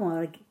exhibición, como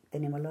ahora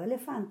tenemos los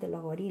elefantes,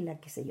 los gorilas,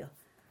 qué sé yo.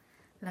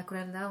 La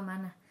crueldad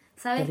humana.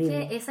 ¿Sabes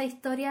Terrible. que esa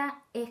historia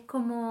es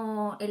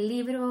como el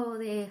libro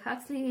de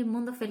Huxley, El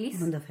Mundo Feliz?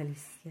 Mundo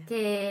feliz. Yeah.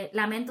 Que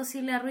lamento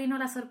si le arruino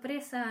la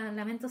sorpresa,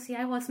 lamento si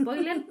hago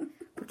spoiler,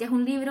 porque es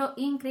un libro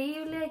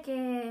increíble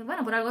que,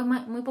 bueno, por algo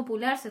es muy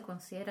popular, se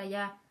considera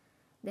ya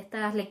de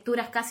estas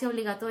lecturas casi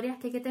obligatorias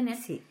que hay que tener,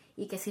 Sí.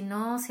 y que si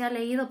no se ha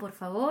leído, por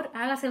favor,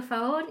 hágase el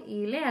favor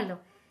y léalo.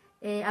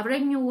 A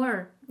Brave New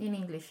World in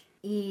English.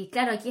 Y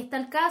claro, aquí está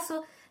el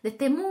caso de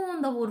este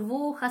mundo,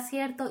 burbuja,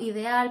 ¿cierto?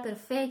 Ideal,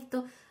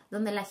 perfecto,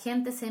 donde la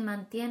gente se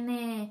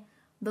mantiene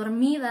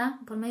dormida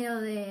por medio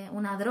de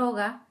una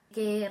droga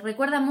que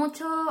recuerda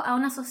mucho a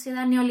una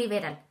sociedad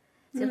neoliberal,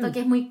 ¿cierto? Que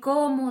es muy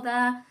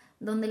cómoda,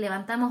 donde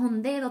levantamos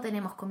un dedo,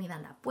 tenemos comida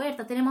en la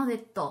puerta, tenemos de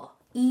todo.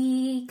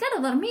 Y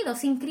claro, dormidos,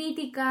 sin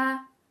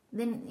crítica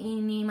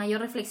ni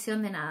mayor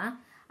reflexión de nada,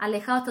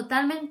 alejados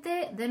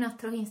totalmente de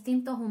nuestros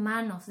instintos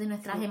humanos, de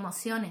nuestras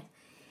emociones.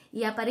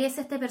 Y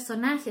aparece este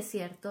personaje,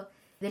 ¿cierto?,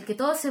 del que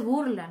todos se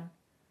burlan,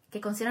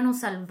 que consideran un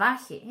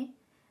salvaje,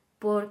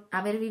 por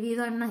haber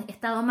vivido en un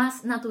estado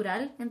más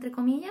natural, entre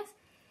comillas.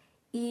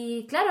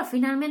 Y claro,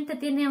 finalmente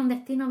tiene un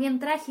destino bien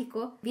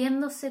trágico,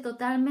 viéndose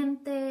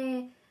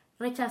totalmente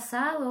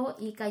rechazado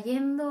y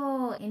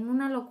cayendo en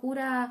una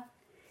locura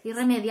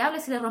irremediable.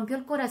 Se le rompió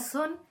el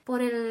corazón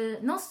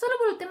no solo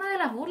por el tema de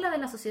las burlas de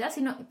la sociedad,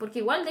 sino porque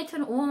igual, de hecho,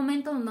 hubo un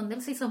momento en donde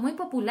él se hizo muy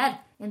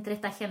popular entre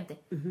esta gente.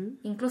 Uh-huh.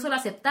 Incluso lo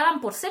aceptaban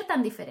por ser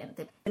tan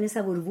diferente. En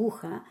esa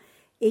burbuja,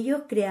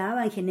 ellos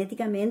creaban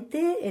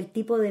genéticamente el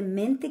tipo de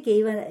mente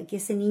que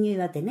ese niño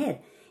iba a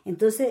tener.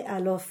 Entonces a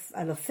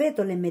los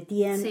fetos les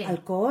metían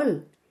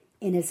alcohol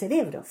en el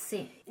cerebro.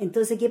 Sí.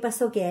 Entonces, ¿qué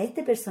pasó? Que a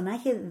este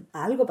personaje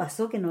algo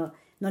pasó que no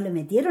le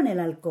metieron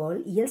el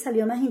alcohol y él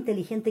salió más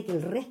inteligente que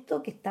el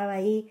resto que estaba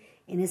ahí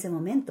en ese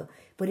momento.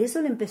 Por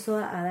eso le empezó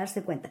a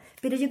darse cuenta.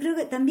 Pero yo creo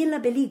que también la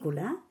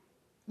película...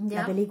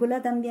 ¿Ya? La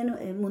película también,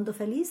 Mundo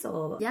Feliz,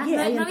 o ¿Ya?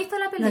 No he visto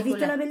la película. ¿No has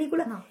visto la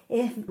película? No.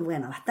 Es,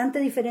 bueno, bastante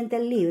diferente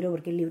al libro,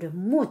 porque el libro es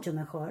mucho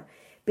mejor,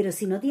 pero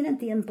si no tienen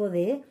tiempo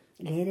de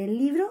leer el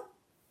libro,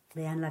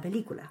 vean la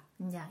película.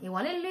 Ya,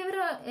 igual el libro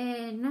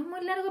no es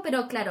muy largo,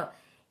 pero claro,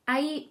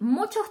 hay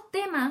muchos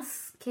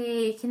temas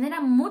que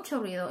generan mucho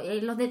ruido.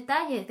 Los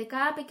detalles de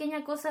cada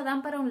pequeña cosa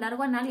dan para un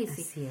largo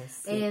análisis. Así es.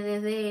 Sí.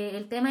 Desde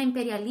el tema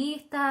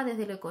imperialista,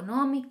 desde lo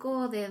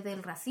económico, desde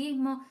el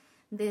racismo,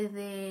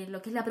 desde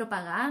lo que es la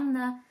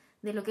propaganda,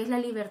 de lo que es la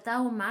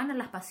libertad humana,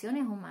 las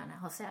pasiones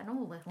humanas. O sea,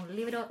 no, es un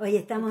libro. Oye,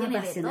 estamos que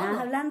apasionadas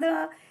hablando.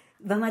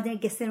 Vamos a tener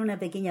que hacer una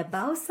pequeña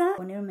pausa,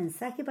 poner un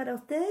mensaje para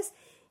ustedes,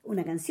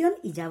 una canción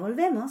y ya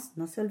volvemos.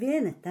 No se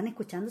olviden, están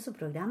escuchando su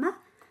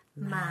programa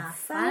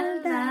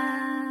Mafalda.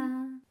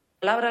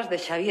 Palabras de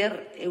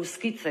Xavier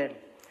Euskitzer.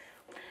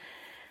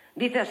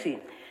 Dice así: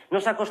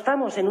 nos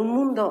acostamos en un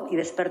mundo y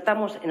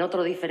despertamos en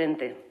otro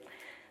diferente.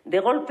 De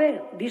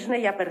golpe,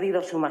 Disney ha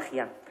perdido su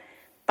magia.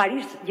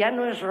 París ya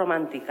no es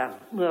romántica,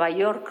 Nueva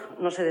York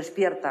no se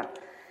despierta,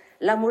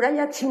 la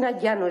muralla china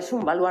ya no es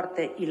un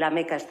baluarte y la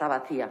Meca está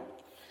vacía.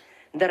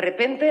 De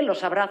repente,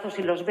 los abrazos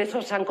y los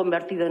besos se han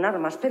convertido en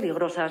armas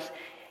peligrosas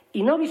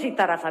y no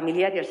visitar a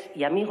familiares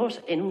y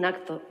amigos en un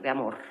acto de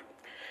amor.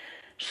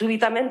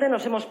 Súbitamente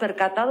nos hemos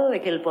percatado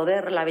de que el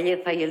poder, la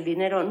belleza y el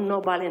dinero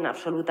no valen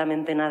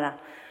absolutamente nada,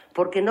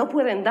 porque no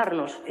pueden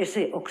darnos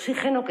ese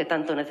oxígeno que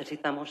tanto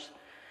necesitamos.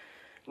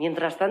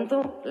 Mientras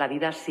tanto, la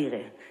vida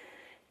sigue.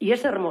 Y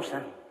es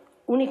hermosa.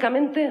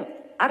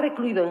 Únicamente ha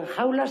recluido en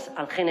jaulas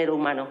al género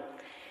humano.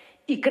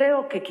 Y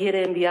creo que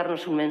quiere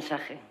enviarnos un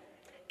mensaje.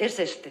 Es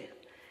este: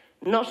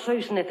 no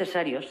sois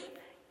necesarios.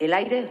 El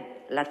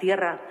aire, la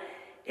tierra,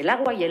 el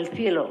agua y el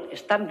cielo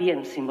están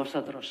bien sin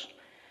vosotros.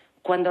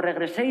 Cuando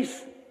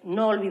regreséis,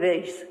 no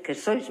olvidéis que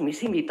sois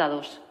mis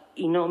invitados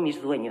y no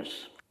mis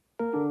dueños.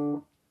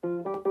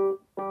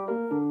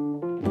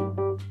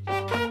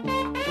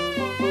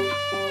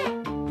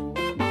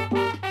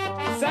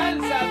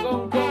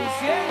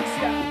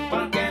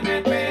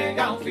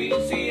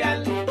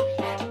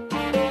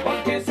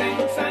 Porque se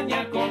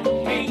ensaña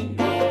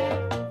conmigo,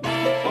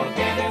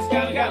 porque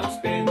descarga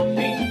usted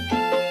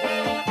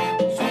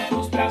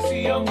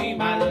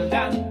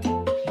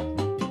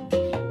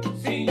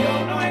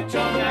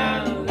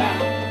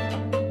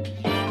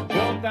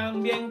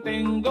también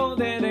tengo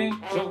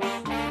derechos.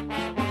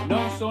 No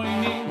soy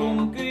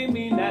ningún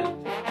criminal.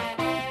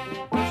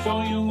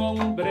 Soy un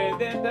hombre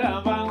de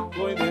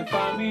trabajo y de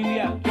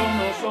familia. Yo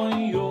no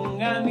soy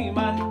un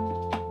animal.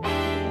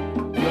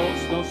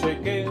 Dios no se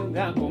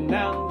queda con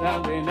nada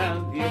de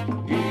nadie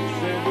y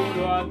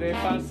seguro ha de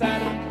pasar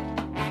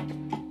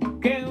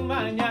que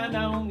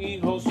mañana un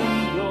hijo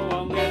suyo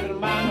a un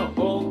hermano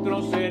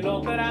otro se lo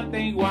trate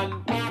igual.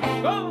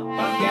 ¿Cómo?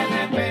 Porque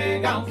me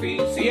pega un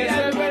oficial. Y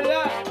eso es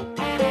verdad.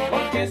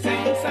 Porque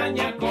se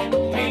ensaña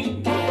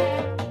conmigo.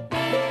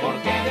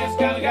 Porque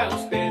descarga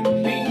usted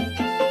en mí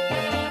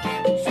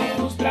su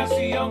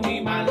frustración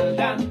y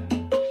maldad.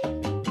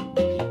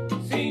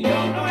 Si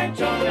yo no he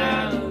hecho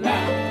nada.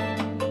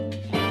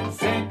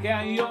 Sé que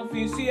hay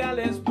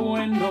oficiales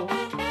buenos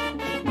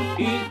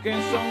y que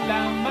son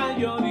la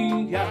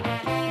mayoría,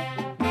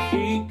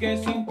 y que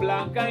sin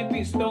placa y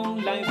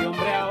pistola y de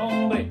hombre a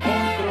hombre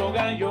otro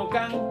gallo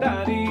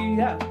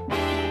cantaría.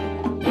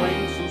 No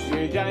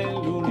ensucie ya el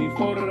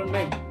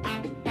uniforme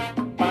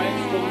pa'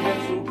 esconder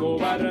su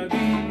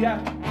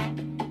cobardía.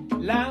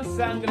 La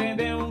sangre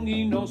de un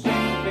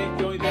inocente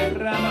que hoy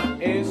derrama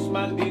es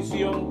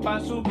maldición pa'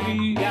 su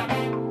cría.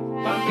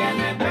 Porque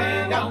me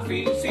pega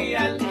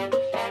oficial,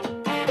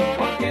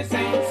 porque se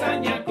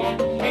ensaña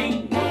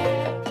conmigo,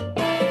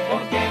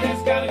 porque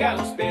descarga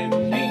usted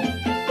en mí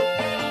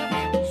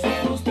su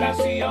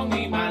frustración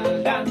y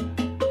maldad.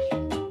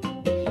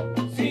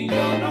 Si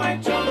yo no he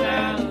hecho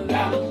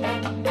nada.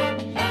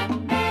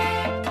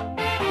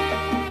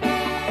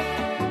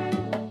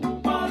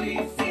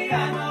 Policía,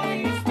 no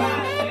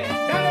dispare.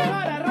 Dale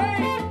vara,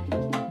 rey.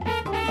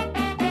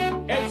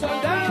 El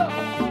soldado.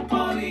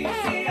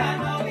 Policía,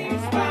 no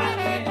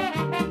dispare.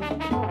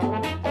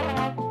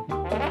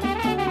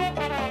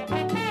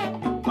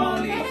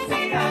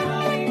 Policía, no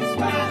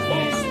dispare.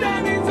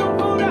 Usted hizo un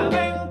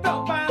juramento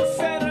para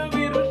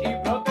servir y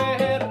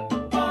proteger.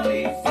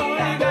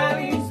 Policía, no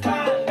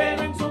dispare.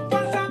 Pero en su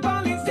fuerza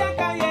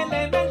policíaca hay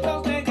elementos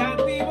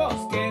negativos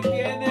que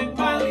tienen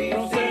mal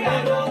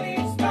proceder. No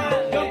dispare.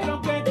 Yo creo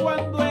que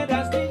cuando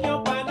eras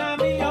niño pana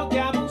mío te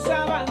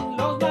abusaban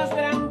los más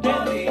grandes.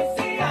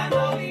 Policía,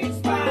 no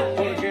dispare.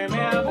 Porque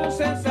me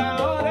abuses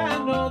ahora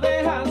no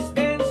dejas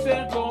de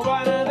ser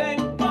cobarde.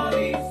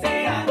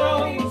 Policía,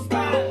 no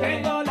dispare.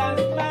 Tengo las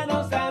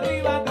manos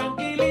arriba,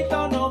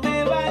 tranquilito, no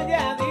me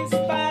vaya a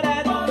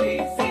disparar.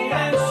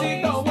 Policía,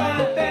 necesito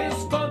guantes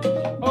con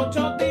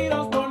 8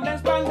 tiros por la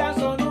espalda,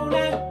 son un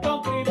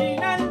acto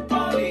criminal.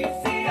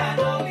 Policía,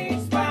 no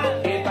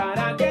dispare. Y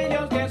para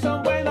aquellos que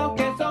son buenos,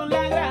 que son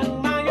la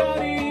gran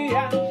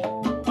mayoría.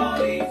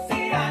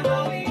 Policía,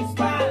 no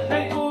dispare.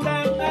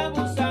 Descubran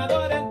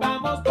abusadores,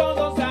 vamos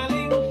todos a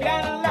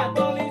limpiar la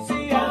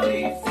policía.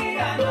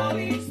 Policía, no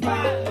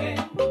dispare.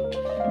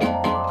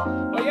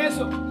 Oye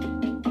eso,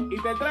 y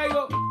te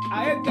traigo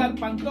a Edgar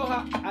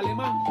Pantoja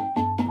Alemán,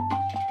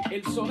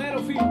 el sonero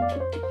fino.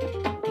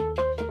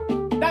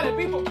 Dale,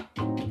 Pipo.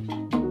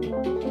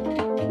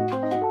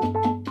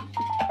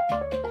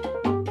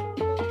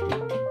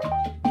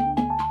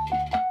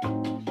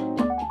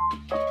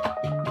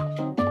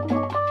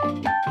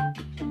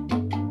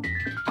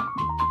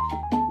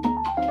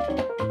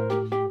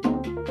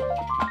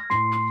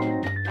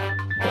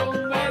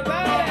 Con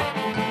medalla.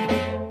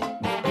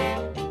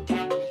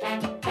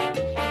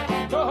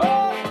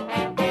 ¡Ojo!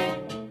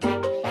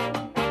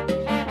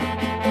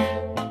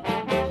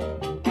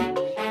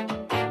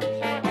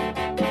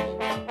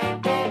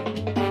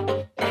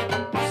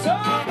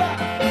 ¡Sopa!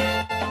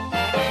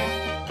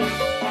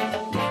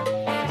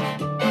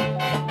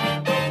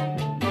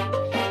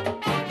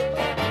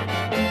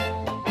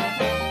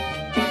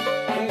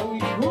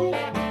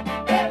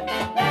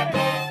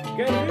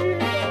 ¡Qué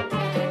rico!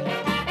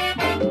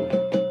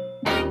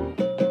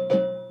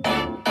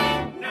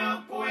 No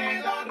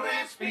puedo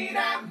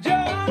respirar. Yo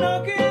no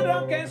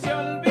quiero que se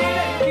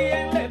olvide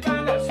quién le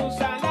paga su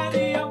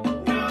salario.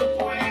 No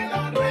puedo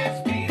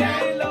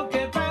respirar. De lo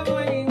que pago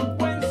en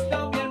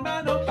impuestos, mi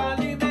hermano, para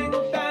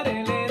alimentar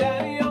el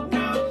erario.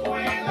 No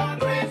puedo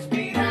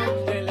respirar.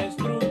 De la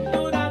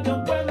estructura de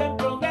un pueblo en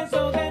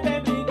progreso debe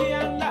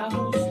brillar la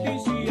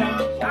justicia. No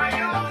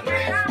puedo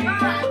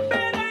respirar.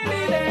 Pero hay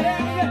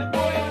líderes del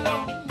pueblo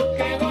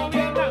que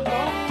gobiernan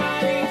con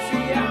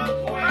malicia. No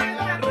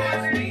puedo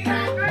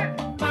respirar.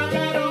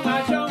 Mataron a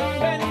John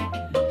Bell,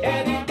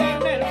 Eddie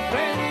Turner,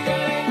 Freddy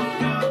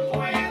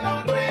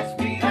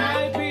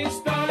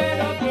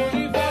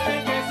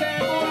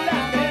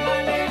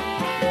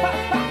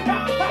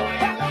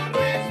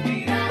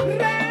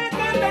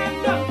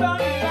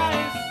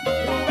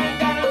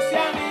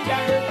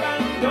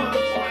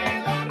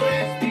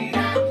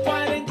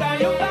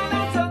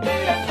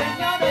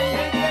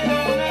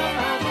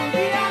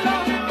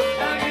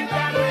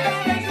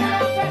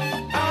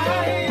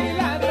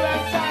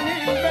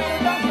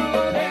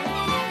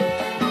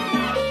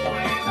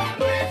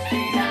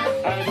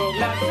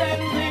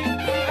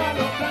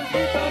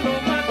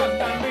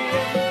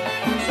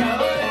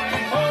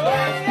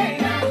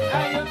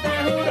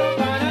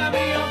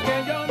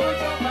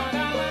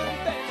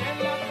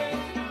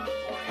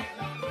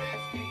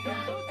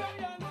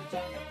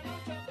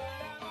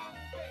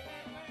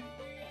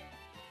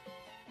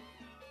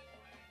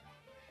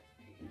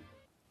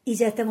Y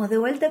ya estamos de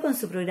vuelta con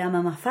su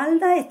programa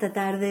Mafalda, esta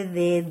tarde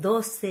de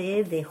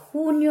 12 de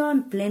junio,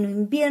 en pleno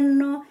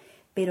invierno,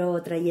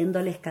 pero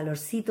trayéndoles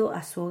calorcito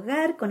a su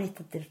hogar con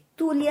esta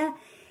tertulia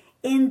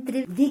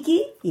entre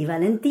Vicky y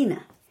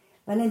Valentina.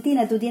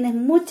 Valentina, tú tienes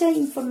mucha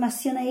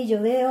información ahí,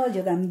 yo veo,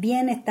 yo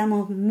también,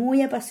 estamos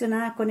muy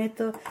apasionadas con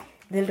esto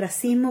del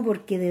racismo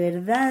porque de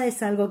verdad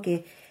es algo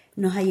que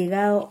nos ha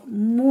llegado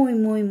muy,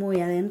 muy,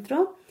 muy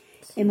adentro.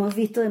 Hemos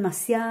visto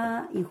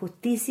demasiada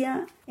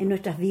injusticia en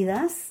nuestras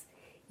vidas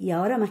y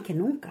ahora más que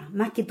nunca,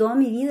 más que toda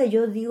mi vida,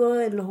 yo digo,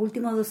 en los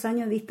últimos 2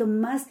 años he visto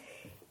más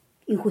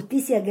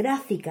injusticia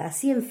gráfica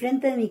así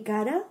enfrente de mi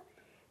cara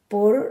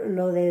por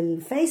lo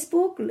del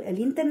Facebook, el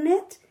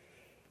internet,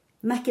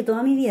 más que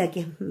toda mi vida, que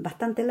es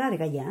bastante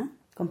larga ya,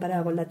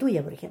 comparada con la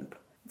tuya, por ejemplo.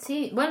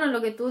 Sí, bueno,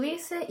 lo que tú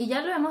dices, y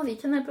ya lo hemos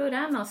dicho en el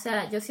programa, o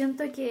sea, yo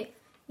siento que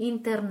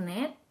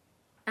internet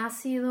ha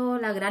sido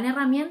la gran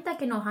herramienta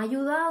que nos ha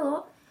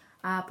ayudado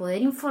a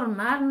poder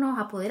informarnos,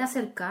 a poder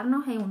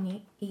acercarnos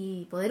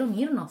y poder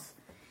unirnos.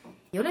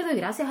 Yo le doy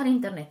gracias al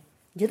internet.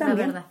 Yo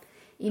también. La verdad.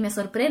 Y me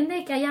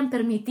sorprende que hayan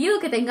permitido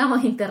que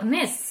tengamos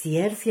internet.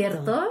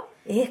 ¿Cierto?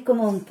 Es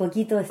como un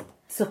poquito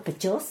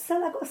sospechosa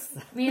la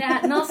cosa.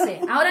 Mira, no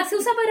sé, ahora se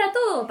usa para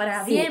todo,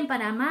 para Sí. bien,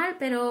 para mal,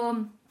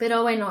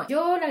 pero bueno,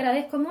 yo le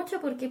agradezco mucho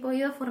porque he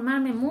podido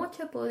formarme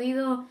mucho, he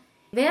podido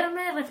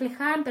verme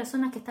reflejada en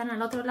personas que están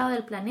al otro lado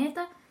del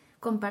planeta,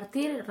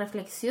 compartir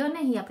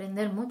reflexiones y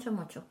aprender mucho,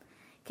 mucho.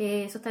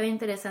 Que eso está bien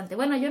interesante.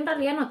 Bueno, yo en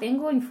realidad no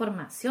tengo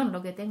información,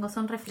 lo que tengo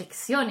son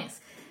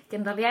reflexiones, que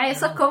en realidad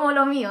eso es como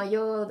lo mío.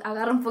 Yo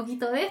agarro un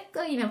poquito de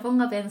esto y me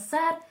pongo a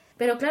pensar.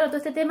 Pero claro, todo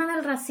este tema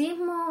del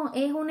racismo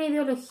es una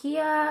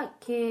ideología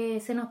que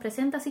se nos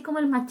presenta así como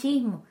el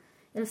machismo,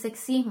 el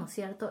sexismo,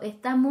 ¿cierto?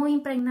 Está muy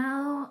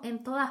impregnado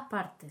en todas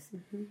partes,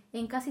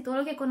 en casi todo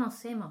lo que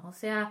conocemos. O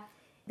sea,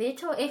 de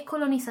hecho es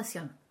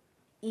colonización.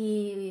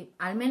 Y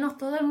al menos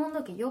todo el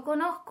mundo que yo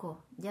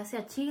conozco, ya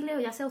sea Chile o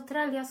ya sea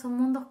Australia, son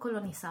mundos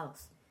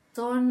colonizados.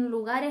 Son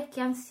lugares que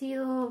han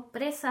sido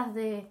presas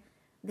del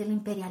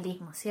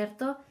imperialismo,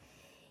 ¿cierto?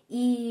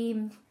 Y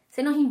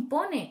se nos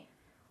impone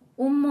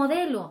un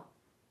modelo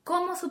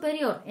como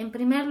superior, en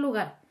primer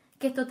lugar,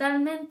 que es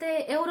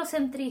totalmente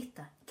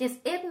eurocentrista, que es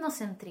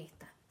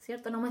etnocentrista,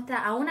 ¿cierto? Nos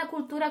muestra a una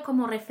cultura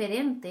como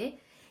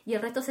referente y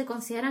el resto se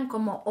consideran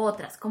como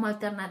otras, como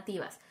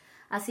alternativas.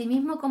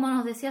 Asimismo, como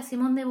nos decía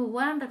Simone de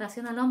Beauvoir en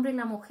relación al hombre y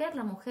la mujer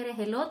es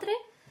el otro.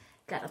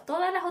 Claro,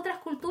 todas las otras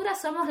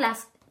culturas somos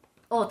las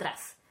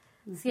otras,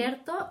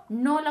 ¿cierto?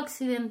 No la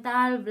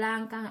occidental,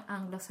 blanca,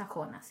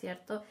 anglosajona,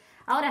 ¿cierto?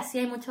 Ahora sí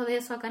hay mucho de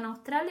eso acá en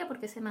Australia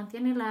porque se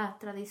mantiene la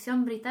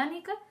tradición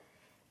británica,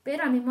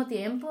 pero al mismo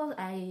tiempo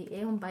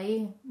es un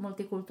país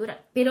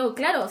multicultural. Pero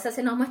claro, o sea,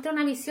 se nos muestra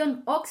una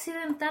visión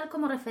occidental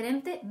como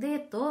referente de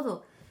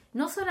todo.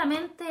 No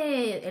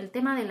solamente el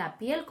tema de la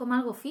piel como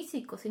algo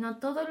físico, sino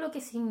todo lo que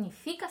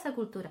significa esa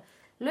cultura,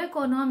 lo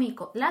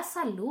económico, la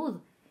salud.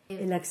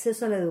 El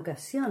acceso a la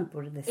educación,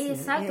 por decir.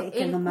 Exacto,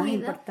 que es lo más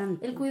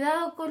importante. el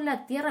cuidado con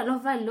la tierra,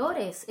 los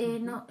valores,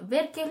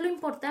 ver qué es lo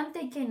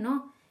importante y qué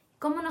no.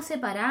 Cómo nos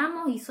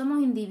separamos y somos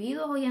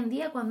individuos hoy en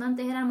día cuando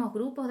antes éramos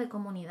grupos de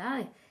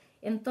comunidades.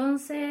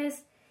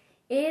 Entonces,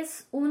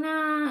 es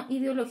una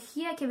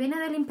ideología que viene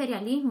del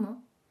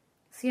imperialismo,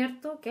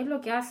 ¿cierto? Que es lo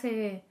que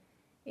hace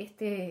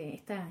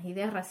estas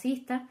ideas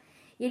racistas.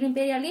 Y el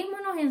imperialismo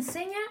nos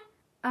enseña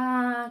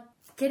a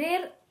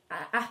querer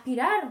a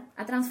aspirar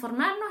a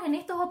transformarnos en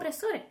estos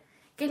opresores,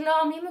 que es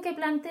lo mismo que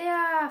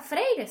plantea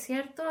Freire,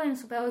 ¿cierto? En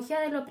su pedagogía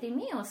del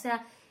oprimido. O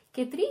sea,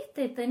 qué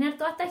triste tener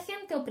toda esta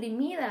gente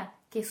oprimida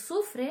que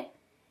sufre,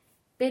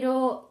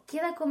 pero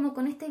queda como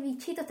con este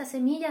bichito, esta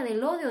semilla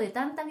del odio, de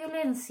tanta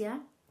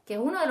violencia, que es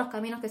uno de los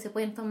caminos que se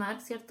pueden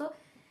tomar, ¿cierto?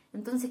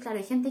 Entonces, claro,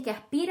 hay gente que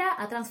aspira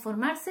a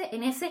transformarse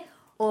en ese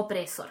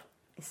opresor.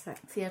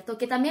 Exacto. ¿Cierto?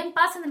 Que también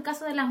pasa en el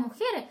caso de las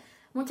mujeres.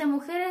 Muchas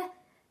mujeres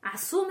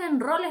asumen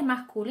roles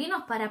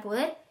masculinos para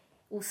poder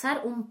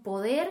usar un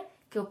poder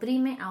que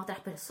oprime a otras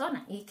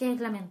personas y que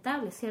es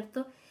lamentable,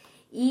 ¿cierto?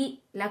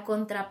 Y la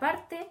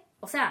contraparte,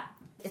 o sea,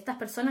 estas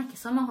personas que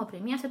somos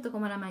oprimidas, ¿cierto?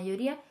 Como la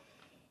mayoría,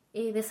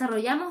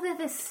 desarrollamos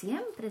desde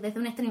siempre, desde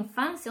nuestra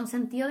infancia, un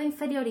sentido de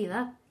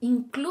inferioridad.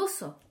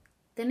 Incluso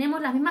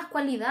tenemos las mismas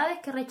cualidades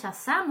que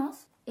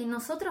rechazamos en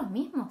nosotros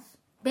mismos.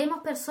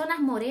 Vemos personas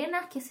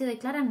morenas que se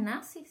declaran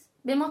nazis.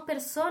 Vemos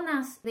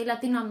personas de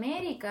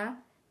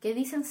Latinoamérica que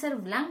dicen ser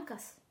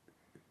blancas.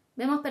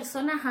 Vemos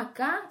personas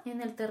acá en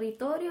el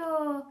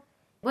territorio,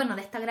 bueno,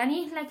 de esta gran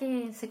isla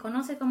que se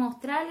conoce como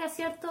Australia,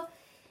 ¿cierto?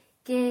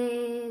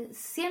 Que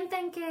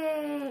sienten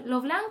que lo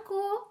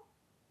blanco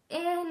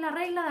es la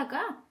regla de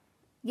acá.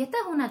 Y esta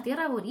es una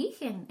tierra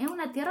aborigen, es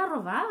una tierra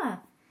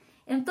robada.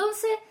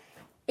 Entonces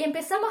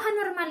empezamos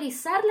a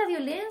normalizar la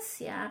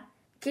violencia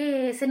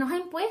que se nos ha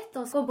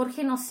impuesto, como por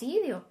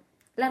genocidio,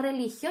 la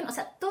religión, o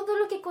sea, todo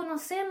lo que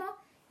conocemos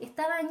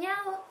está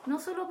dañado, no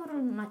solo por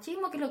el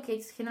machismo, que es lo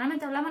que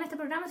generalmente hablamos en este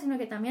programa, sino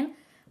que también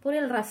por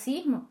el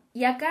racismo.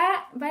 Y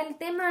acá va el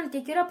tema al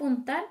que quiero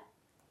apuntar,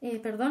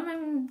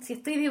 perdón si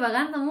estoy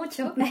divagando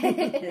mucho,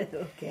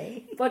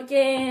 Okay.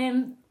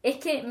 porque es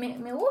que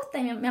me gusta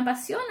y me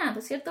apasiona, ¿no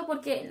es cierto?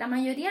 Porque la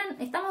mayoría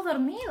estamos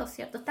dormidos,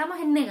 ¿cierto? Estamos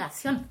en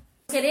negación.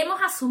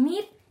 Queremos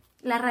asumir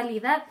la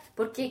realidad,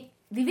 porque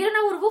vivir en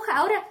una burbuja,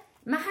 ahora,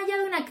 más allá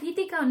de una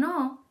crítica o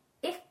no,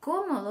 es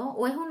cómodo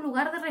o es un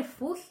lugar de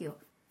refugio.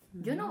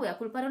 Yo no voy a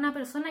culpar a una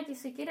persona que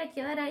se quiera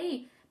quedar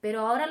ahí,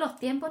 pero ahora los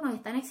tiempos nos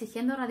están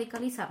exigiendo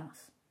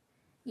radicalizarnos.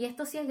 Y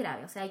esto sí es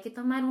grave, o sea, hay que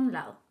tomar un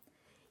lado.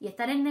 Y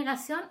estar en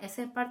negación es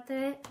ser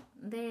parte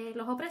de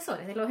los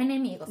opresores, de los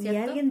enemigos, ¿cierto?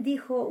 Y alguien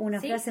dijo una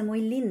 ¿Sí? frase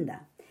muy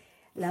linda.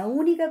 La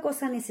única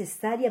cosa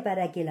necesaria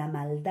para que la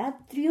maldad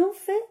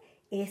triunfe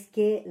es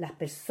que las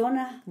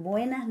personas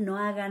buenas no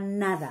hagan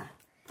nada.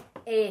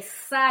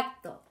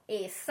 Exacto,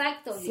 Vicky.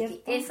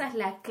 ¿Cierto? Esa es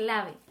la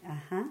clave.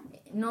 Ajá,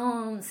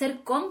 No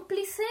ser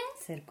cómplice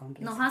ser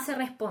cómplice. nos hace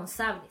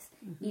responsables.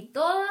 Y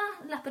todas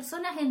las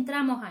personas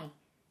entramos ahí.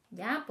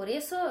 ¿Ya? Por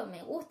eso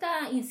me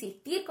gusta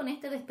insistir con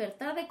este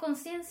despertar de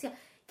conciencia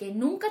que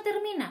nunca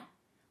termina,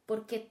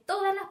 porque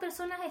todas las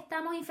personas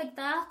estamos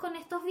infectadas con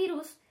estos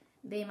virus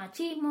de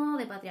machismo,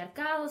 de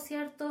patriarcado,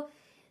 ¿cierto?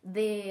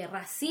 De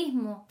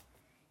racismo,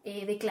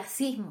 de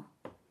clasismo.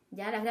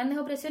 Ya las grandes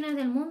opresiones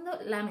del mundo,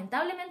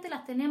 lamentablemente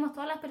las tenemos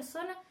todas las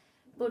personas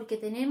porque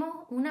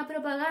tenemos una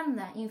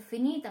propaganda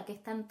infinita que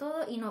está en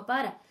todo y no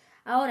para.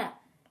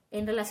 Ahora,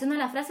 en relación a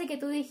la frase que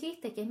tú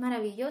dijiste, que es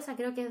maravillosa,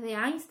 creo que es de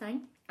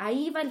Einstein,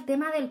 ahí va el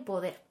tema del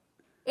poder.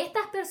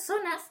 Estas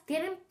personas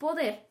tienen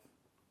poder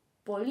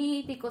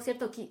político,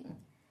 ¿cierto? Que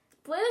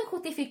pueden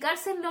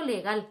justificarse en lo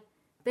legal,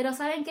 pero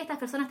saben que estas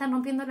personas están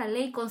rompiendo la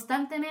ley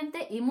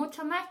constantemente y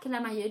mucho más que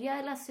la mayoría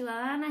de las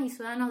ciudadanas y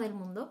ciudadanos del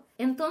mundo.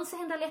 Entonces,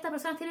 en realidad, estas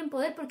personas tienen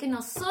poder porque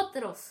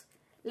nosotros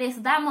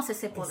les damos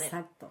ese poder.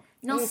 Exacto.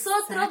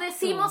 Nosotros Exacto.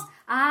 decimos,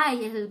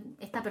 ay,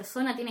 esta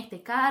persona tiene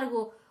este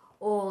cargo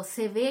o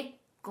se ve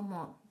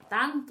como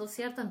tanto,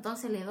 ¿cierto?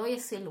 Entonces le doy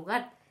ese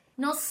lugar.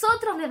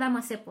 Nosotros le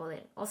damos ese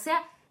poder. O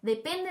sea,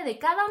 depende de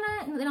cada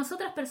una de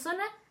nosotras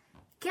personas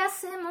qué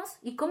hacemos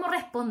y cómo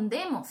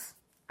respondemos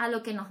a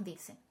lo que nos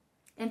dicen.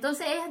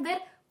 Entonces es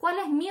ver cuál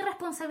es mi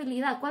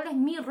responsabilidad, cuál es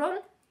mi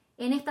rol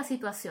en esta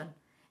situación.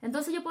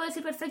 Entonces yo puedo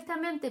decir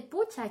perfectamente,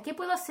 pucha, ¿qué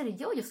puedo hacer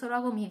yo? Yo solo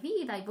hago mi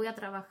vida y voy a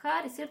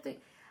trabajar, ¿es cierto?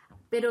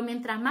 Pero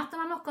mientras más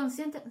tomamos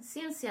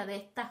conciencia de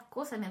estas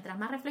cosas, mientras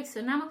más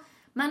reflexionamos,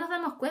 más nos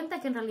damos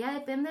cuenta que en realidad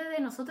depende de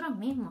nosotros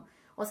mismos.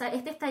 O sea,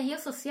 este estallido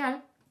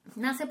social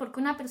nace porque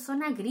una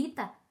persona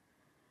grita,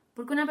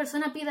 porque una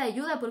persona pide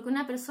ayuda, porque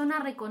una persona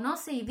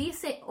reconoce y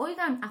dice,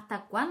 oigan,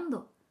 ¿hasta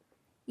cuándo?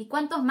 ¿Y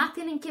cuántos más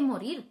tienen que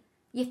morir?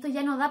 Y esto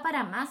ya no da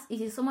para más. Y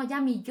si somos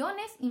ya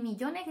millones y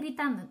millones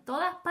gritando en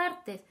todas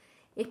partes,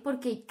 es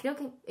porque creo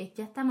que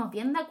ya estamos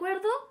bien de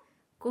acuerdo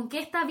con qué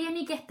está bien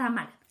y qué está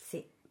mal.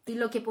 Sí. Y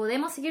lo que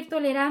podemos seguir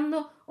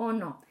tolerando o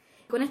no.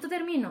 Con esto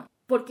termino,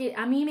 porque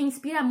a mí me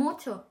inspira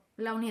mucho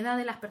la unidad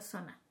de las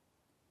personas.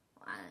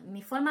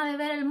 Mi forma de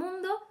ver el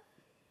mundo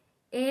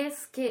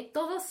es que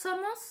todos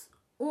somos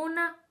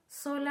una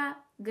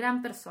sola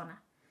gran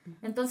persona.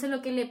 Entonces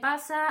lo que le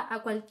pasa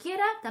a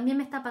cualquiera también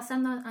me está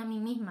pasando a mí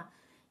misma.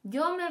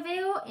 Yo me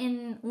veo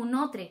en un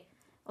otro,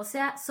 o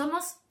sea,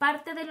 somos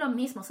parte de lo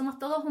mismo, somos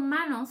todos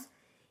humanos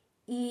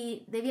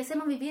y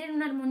debiésemos vivir en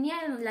una armonía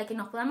en la que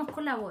nos podamos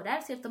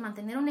colaborar, ¿cierto?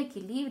 Mantener un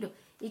equilibrio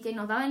y que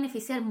nos va a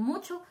beneficiar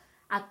mucho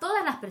a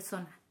todas las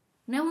personas.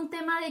 No es un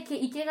tema de que,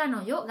 ¿y qué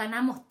gano yo?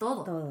 Ganamos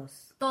todo.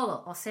 Todos.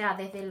 Todo, o sea,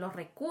 desde los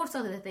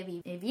recursos, desde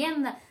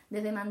vivienda,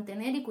 desde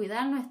mantener y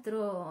cuidar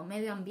nuestro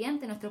medio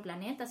ambiente, nuestro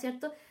planeta,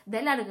 ¿cierto? De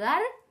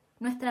alargar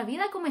nuestra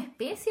vida como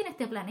especie en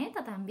este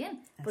planeta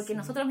también, porque Así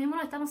nosotros mismos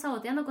nos estamos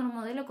saboteando con un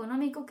modelo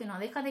económico que nos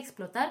deja de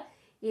explotar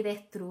y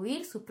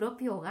destruir su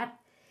propio hogar.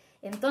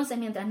 Entonces,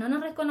 mientras no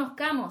nos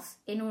reconozcamos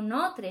en un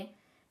otro,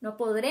 no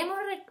podremos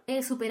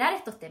superar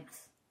estos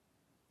temas,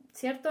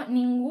 ¿cierto?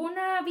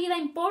 Ninguna vida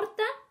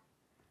importa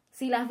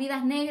si las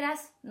vidas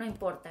negras no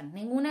importan.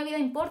 Ninguna vida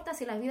importa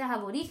si las vidas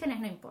aborígenes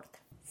no importan.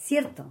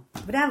 Cierto.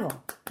 Bravo.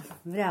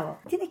 Bravo.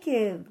 Tienes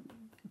que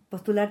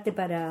postularte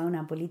para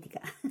una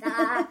política.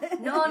 Ah,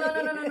 no.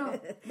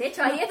 De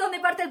hecho, ahí es donde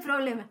parte el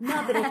problema. No,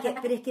 pero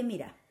es que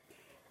mira,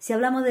 si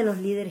hablamos de los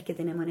líderes que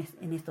tenemos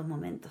en estos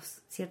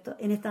momentos, ¿cierto?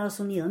 En Estados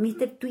Unidos,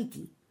 Mr.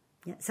 Tweety.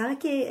 ¿Ya? ¿Sabes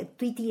que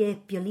Tweety es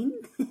Piolín?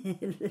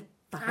 El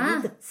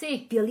pajarito.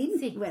 Sí. ¿Piolín?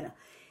 Sí. Bueno,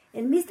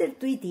 el Mr.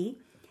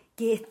 Tweety,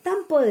 que es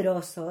tan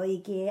poderoso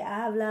y que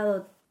ha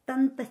hablado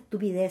tanta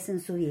estupidez en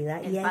su vida.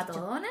 ¿El y Pato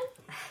Donald?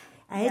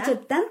 Ha hecho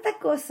tanta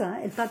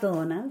cosa, el Pato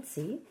Donald,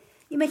 ¿sí?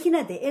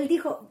 Imagínate, él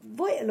dijo,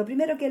 lo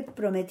primero que él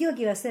prometió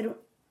que iba a hacer,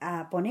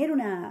 a poner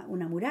una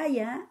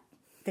muralla,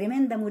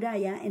 tremenda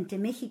muralla, entre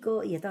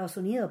México y Estados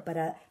Unidos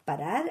para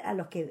parar a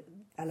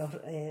los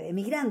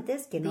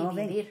emigrantes que no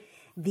ven.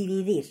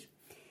 Dividir.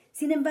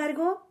 Sin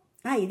embargo,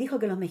 dijo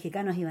que los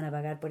mexicanos iban a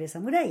pagar por esa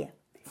muralla.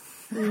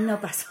 Y no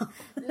pasó.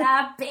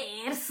 La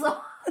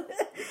perso.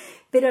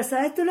 Pero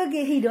 ¿sabes tú lo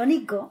que es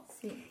irónico?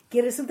 Sí.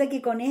 Que resulta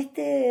que con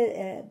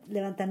este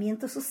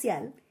levantamiento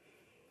social,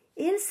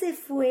 él se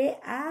fue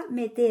a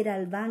meter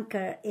al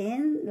búnker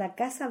en la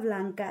Casa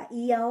Blanca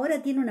y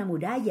ahora tiene una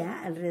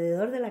muralla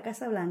alrededor de la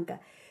Casa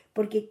Blanca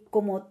porque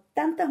como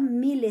tantas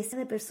miles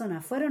de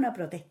personas fueron a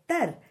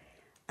protestar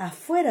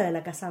afuera de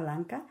la Casa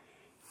Blanca,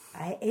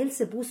 él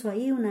se puso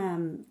ahí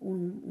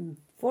un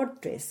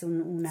fortress,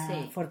 una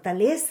Sí.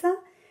 fortaleza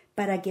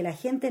para que la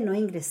gente no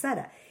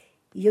ingresara.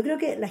 Y yo creo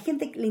que la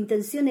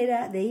intención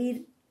era de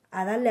ir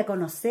a darle a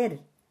conocer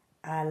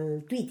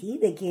al Tweety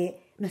de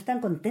que no están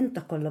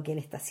contentos con lo que él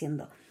está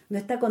haciendo. No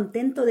está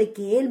contento de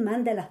que él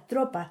mande a las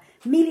tropas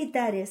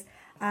militares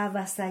a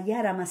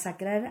avasallar, a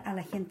masacrar a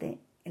la gente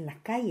en las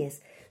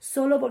calles,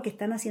 solo porque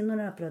están haciendo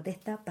una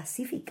protesta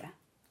pacífica.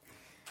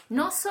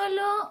 No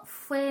solo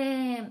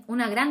fue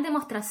una gran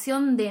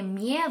demostración de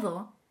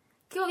miedo,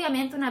 que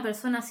obviamente una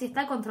persona así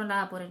está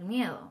controlada por el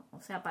miedo.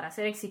 O sea, para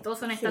ser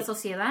exitoso en esta Sí.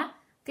 sociedad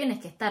tienes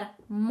que estar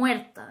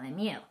muerta de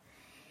miedo.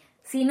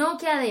 Sino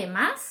que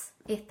además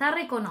está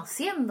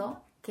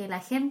reconociendo que la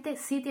gente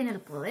sí tiene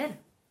el poder.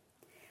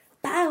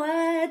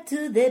 Power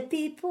to the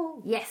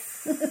people.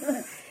 Yes.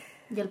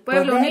 Y el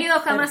pueblo Poder unido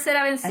jamás para-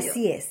 será vencido.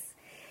 Así es.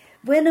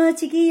 Bueno,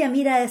 chiquilla,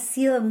 mira, ha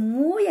sido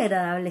muy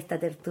agradable esta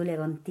tertulia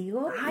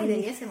contigo. Ay, Y-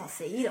 debiésemos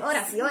seguir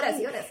horas y horas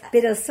y horas.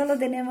 Pero solo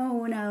tenemos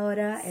una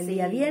hora el Sí.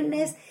 día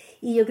viernes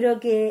y yo creo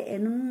que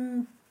en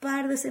un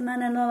par de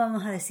semanas no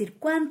vamos a decir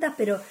cuántas,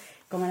 pero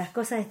como las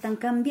cosas están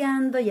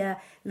cambiando, ya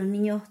los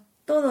niños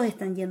todos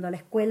están yendo a la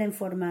escuela en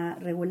forma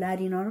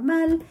regular y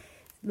normal,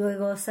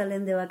 luego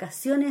salen de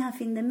vacaciones a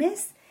fin de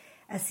mes,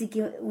 así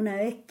que una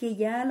vez que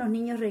ya los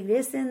niños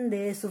regresen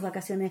de sus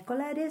vacaciones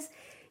escolares,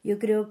 yo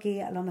creo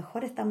que a lo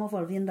mejor estamos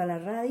volviendo a la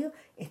radio.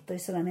 Estoy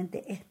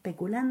solamente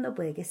especulando,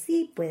 puede que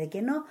sí, puede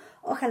que no.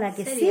 Ojalá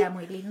que sí. Sería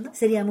muy lindo.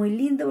 Sería muy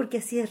lindo porque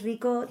así es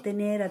rico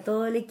tener a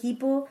todo el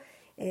equipo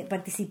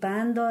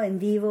participando en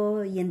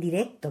vivo y en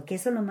directo, que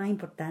eso es lo más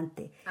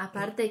importante.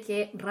 Aparte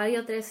que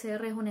Radio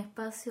 13R es un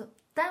espacio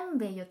tan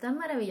bello, tan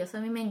maravilloso.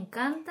 A mí me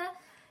encanta.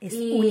 Es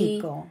y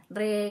único.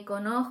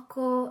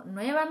 Reconozco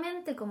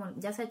nuevamente, como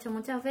ya se ha hecho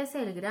muchas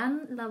veces, el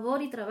gran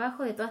labor y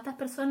trabajo de todas estas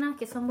personas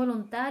que son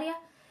voluntarias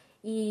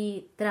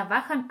y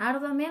trabajan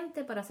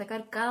arduamente para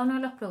sacar cada uno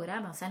de los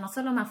programas. O sea, no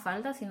solo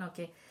Mafalda, sino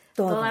que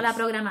Todos. toda la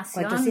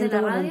programación de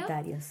 400 la radio.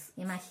 voluntarios.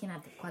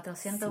 Imagínate,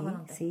 400 Sí,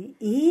 voluntarios. sí.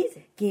 Y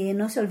Sí. que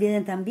no se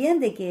olviden también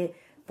de que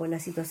por la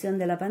situación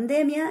de la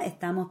pandemia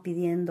estamos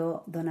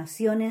pidiendo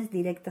donaciones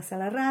directas a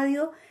la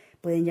radio.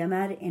 Pueden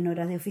llamar en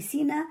horas de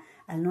oficina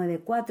al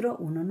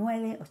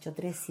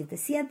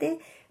 94198377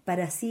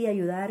 para así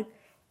ayudar.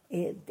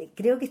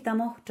 Creo que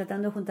estamos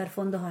tratando de juntar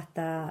fondos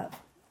hasta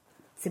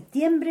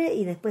septiembre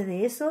y después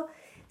de eso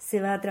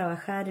se va a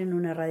trabajar en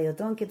una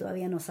radiotón que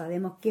todavía no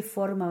sabemos qué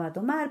forma va a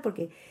tomar,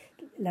 porque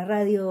la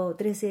radio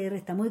 13R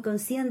está muy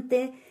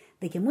consciente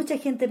de que mucha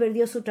gente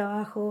perdió su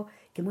trabajo,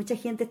 que mucha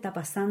gente está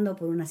pasando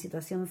por una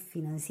situación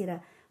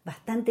financiera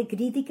bastante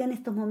crítica en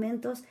estos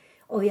momentos.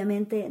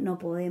 Obviamente no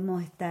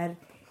podemos estar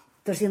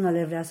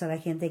torciéndole el brazo a la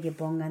gente que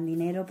pongan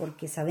dinero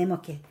porque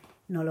sabemos que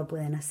no lo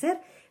pueden hacer,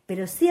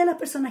 pero sí a las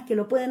personas que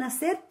lo pueden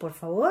hacer, por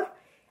favor,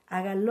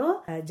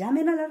 háganlo,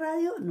 llamen a la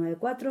radio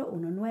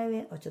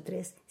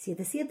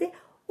 94198377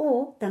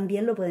 o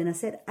también lo pueden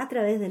hacer a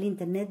través del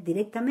internet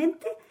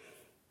directamente.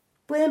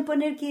 Pueden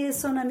poner que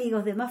son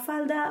amigos de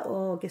Mafalda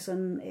o que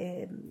son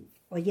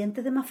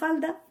oyentes de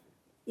Mafalda,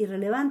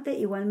 irrelevante,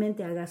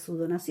 igualmente haga su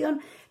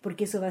donación,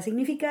 porque eso va a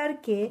significar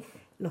que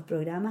los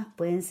programas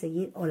pueden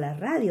seguir, o la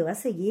radio va a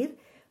seguir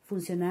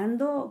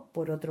funcionando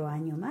por otro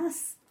año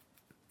más.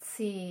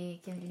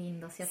 Sí, qué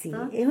lindo, ¿cierto? Sí,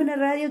 es una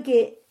radio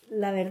que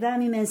la verdad a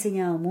mí me ha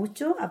enseñado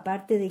mucho,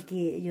 aparte de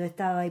que yo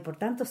estaba ahí por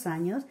tantos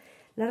años.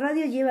 La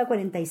radio lleva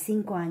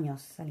 45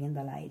 años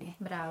saliendo al aire.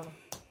 Bravo.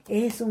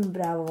 Es un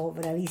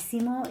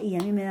bravísimo, y a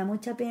mí me da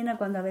mucha pena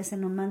cuando a veces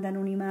nos mandan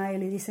un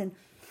email y dicen,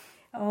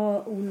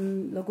 oh,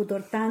 un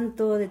locutor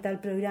tanto de tal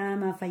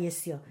programa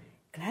falleció.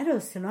 Claro,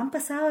 se lo han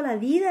pasado la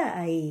vida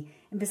ahí.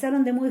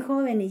 Empezaron de muy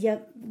joven y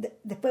ya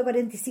después de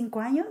 45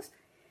 años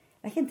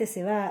la gente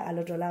se va al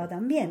otro lado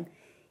también.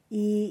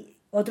 Y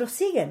otros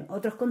siguen,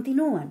 otros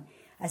continúan.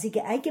 Así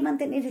que hay que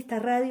mantener esta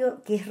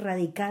radio que es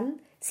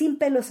radical, sin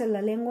pelos en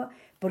la lengua,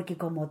 porque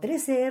como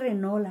 13R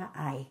no la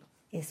hay.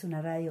 Es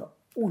una radio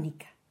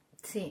única.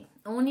 Sí,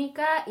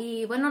 única,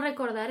 y bueno,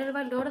 recordar el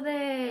valor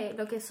de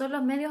lo que son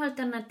los medios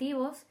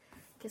alternativos,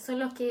 que son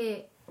los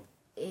que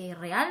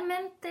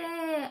realmente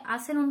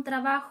hacen un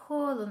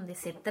trabajo donde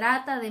se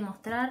trata de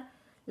mostrar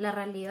la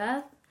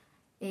realidad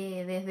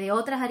desde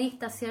otras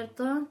aristas,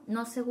 ¿cierto?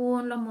 No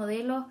según los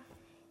modelos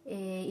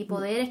y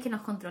poderes que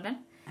nos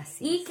controlan.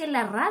 Así Y es. que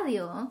la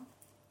radio,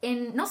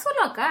 no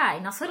solo acá,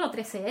 y no solo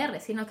 13R,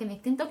 sino que en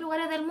distintos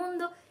lugares del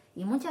mundo,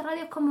 y muchas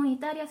radios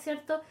comunitarias,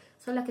 ¿cierto?,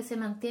 son las que se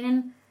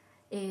mantienen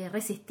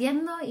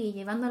resistiendo y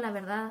llevando la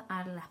verdad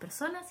a las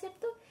personas,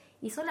 ¿cierto?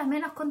 Y son las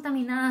menos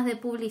contaminadas de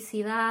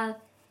publicidad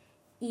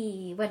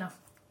y, bueno,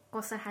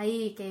 cosas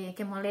ahí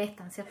que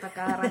molestan, ¿cierto?, a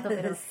cada rato,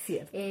 pero Es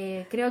cierto.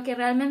 creo que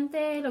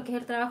realmente lo que es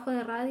el trabajo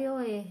de radio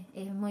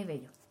es muy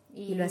bello.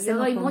 Y Y lo yo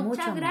hacemos doy con mucho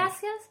muchas amor.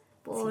 gracias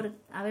por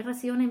haber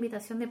recibido una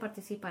invitación de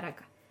participar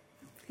acá.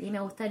 y me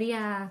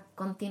gustaría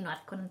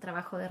continuar con el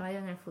trabajo de radio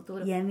en el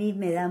futuro. Y a mí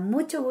me da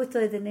mucho gusto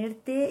de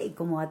tenerte, y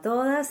como a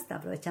todas,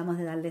 aprovechamos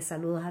de darle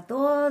saludos a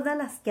todas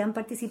las que han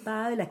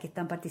participado y las que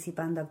están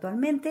participando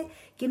actualmente,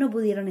 que no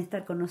pudieron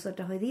estar con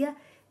nosotros hoy día,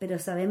 pero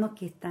sabemos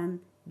que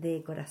están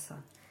de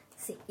corazón.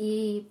 Sí,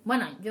 y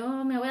bueno,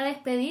 yo me voy a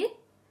despedir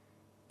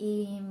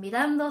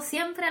invitando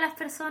siempre a las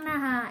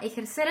personas a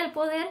ejercer el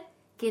poder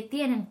que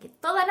tienen, que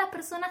todas las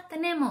personas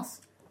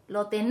tenemos.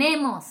 Lo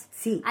tenemos,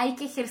 Sí. hay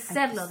que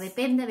ejercerlo,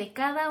 depende de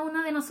cada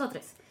uno de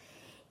nosotros.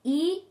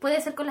 Y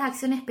puede ser con las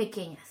acciones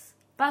pequeñas.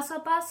 Paso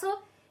a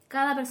paso,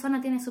 cada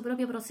persona tiene su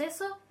propio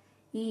proceso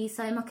y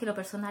sabemos que lo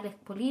personal es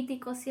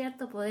político,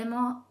 ¿cierto?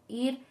 Podemos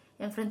ir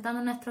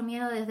enfrentando nuestro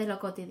miedo desde lo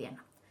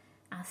cotidiano.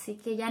 Así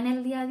que ya en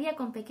el día a día,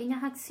 con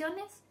pequeñas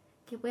acciones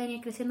que pueden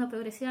ir creciendo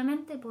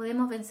progresivamente,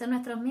 podemos vencer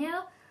nuestros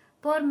miedos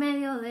por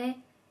medio de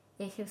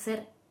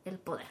ejercer el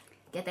poder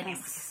que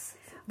tenemos.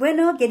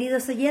 Bueno,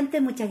 queridos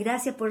oyentes, muchas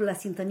gracias por la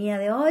sintonía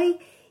de hoy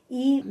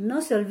y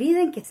no se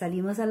olviden que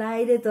salimos al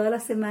aire todas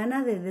las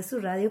semanas desde su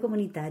radio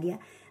comunitaria,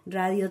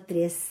 radio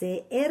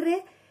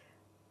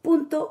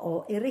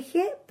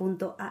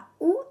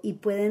 3cr.org.au, y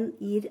pueden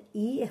ir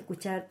y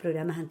escuchar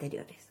programas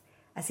anteriores.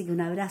 Así que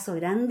un abrazo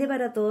grande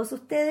para todos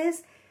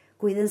ustedes,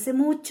 cuídense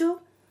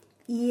mucho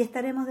y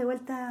estaremos de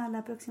vuelta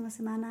la próxima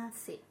semana.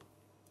 Sí.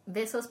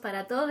 Besos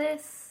para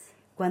todos.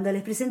 Cuando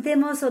les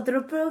presentemos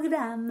otro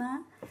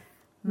programa,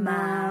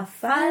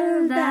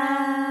 Mafalda.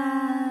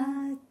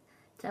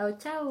 Chao,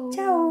 chao.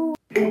 Chao.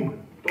 1, 2,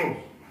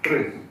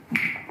 3.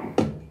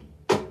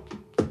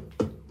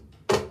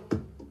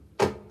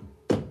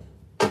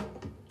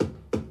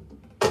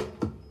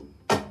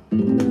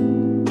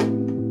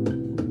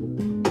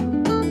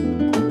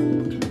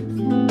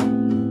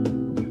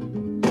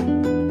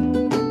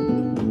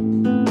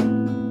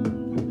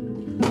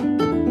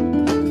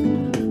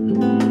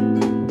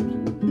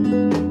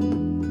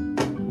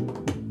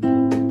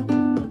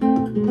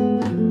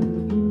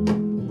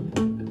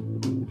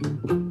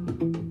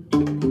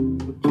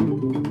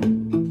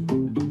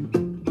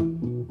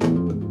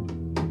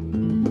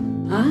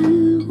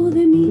 Algo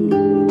de mí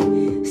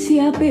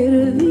se ha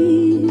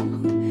perdido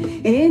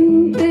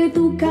entre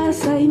tu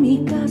casa y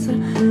mi casa.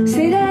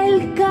 Será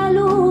el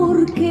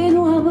calor que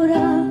no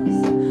habrás.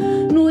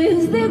 No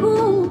es de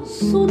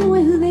gozo, no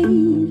es de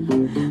ira,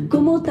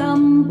 como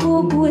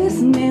tampoco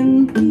es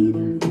mentira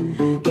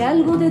que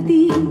algo de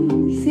ti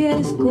se ha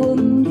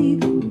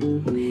escondido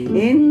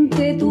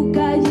entre tu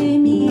calle y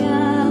mi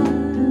alma.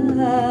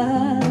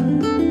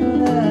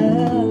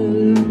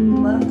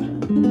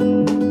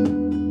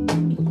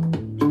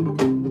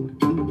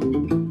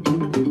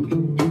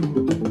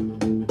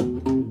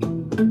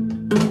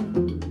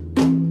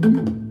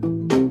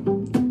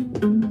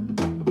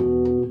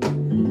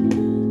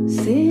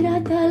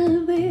 Será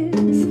tal vez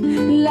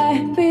la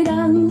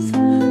esperanza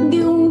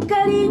de un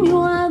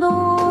cariño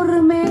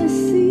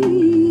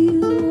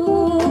adormecido.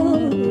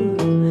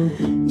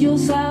 Yo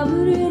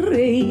sabré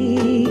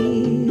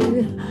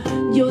reír,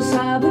 yo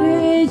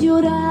sabré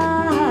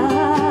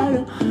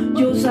llorar,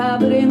 yo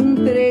sabré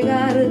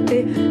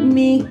entregarte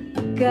mi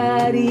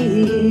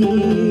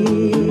cariño.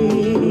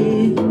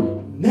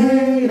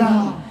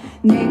 Negra,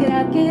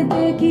 Negra que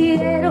te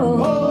quiero,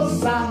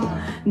 cosa,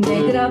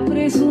 negra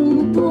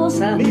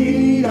presuntuosa,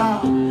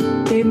 mira,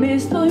 que me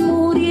estoy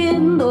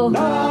muriendo.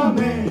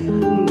 dame,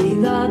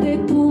 Vida de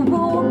tu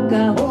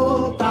boca,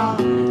 bota,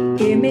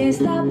 que me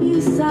está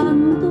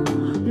pisando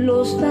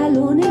los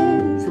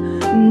talones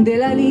de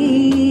la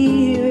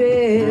libertad.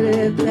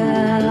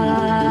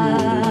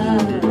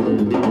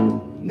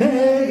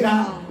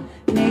 negra,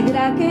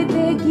 Negra que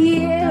te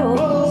quiero,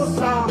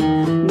 cosa,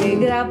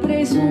 negra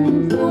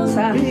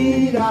presuntuosa,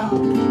 mira,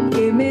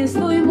 que me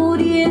estoy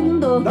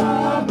muriendo.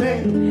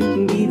 dame,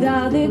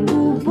 Vida de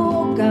tu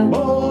boca,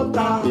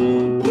 bota,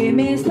 que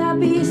me está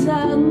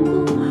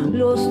pisando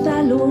los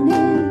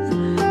talones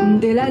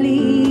de la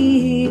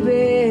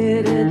libertad.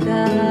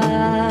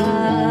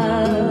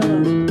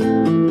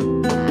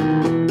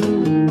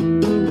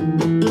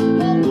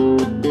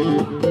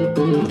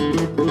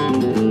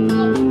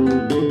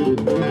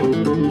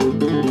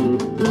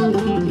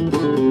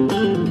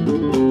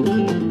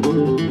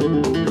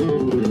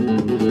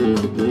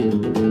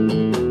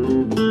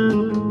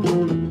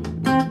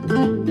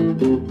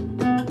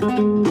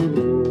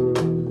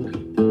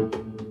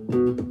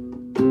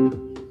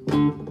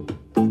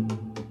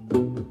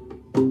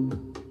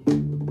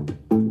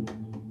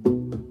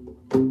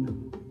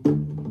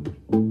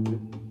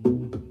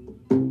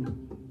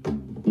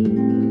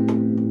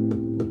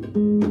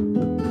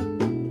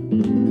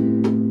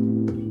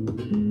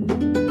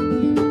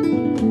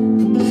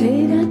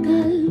 Será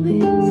tal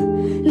vez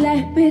la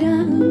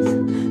esperanza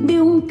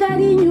de un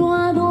cariño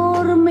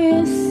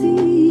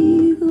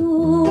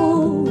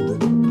adormecido.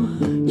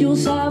 Yo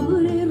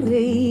sabré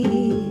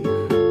reír,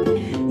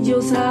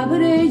 yo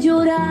sabré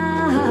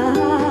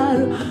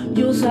llorar,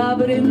 yo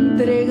sabré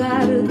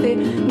entregarte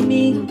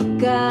mi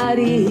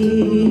cariño.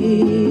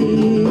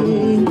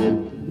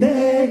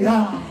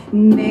 negra,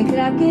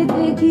 Negra que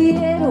te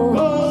quiero,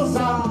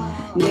 cosa,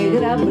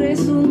 negra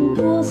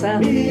presuntuosa,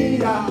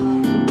 mira,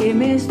 que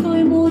me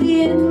estoy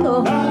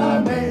muriendo,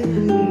 dame,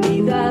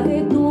 vida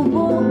de tu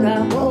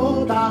boca,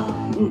 bota,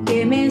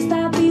 que me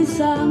está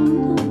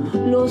pisando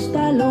los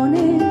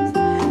talones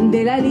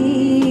de la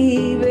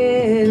libertad.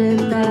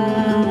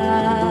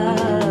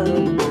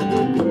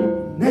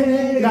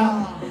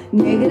 negra,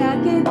 Negra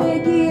que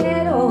te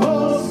quiero,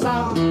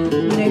 cosa,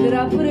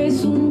 negra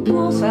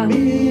presuntuosa,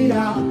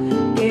 mira,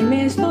 que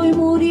me estoy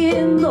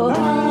muriendo,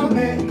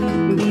 dame,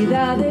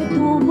 vida de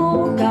tu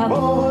boca,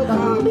 bota,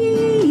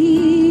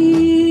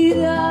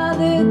 vida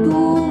de tu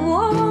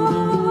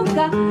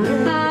boca,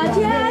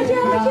 ay, ay,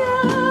 ay,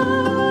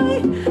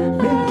 ay,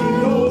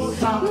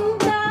 mentirosa,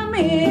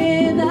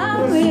 dame,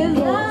 dame,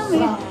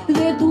 dame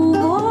de tu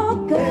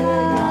boca,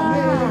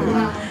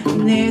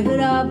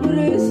 negra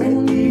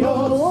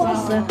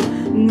presuntuosa,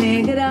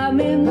 negra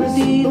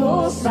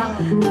mentirosa,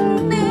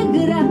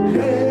 negra,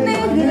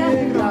 negra,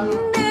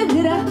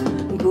 negra,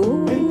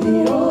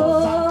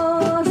 goza.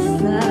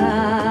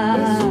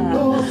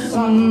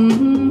 presuntuosa,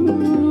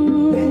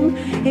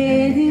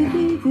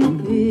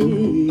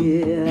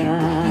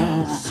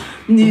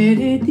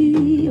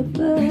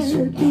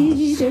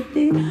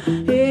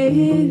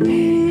 Mm-hmm.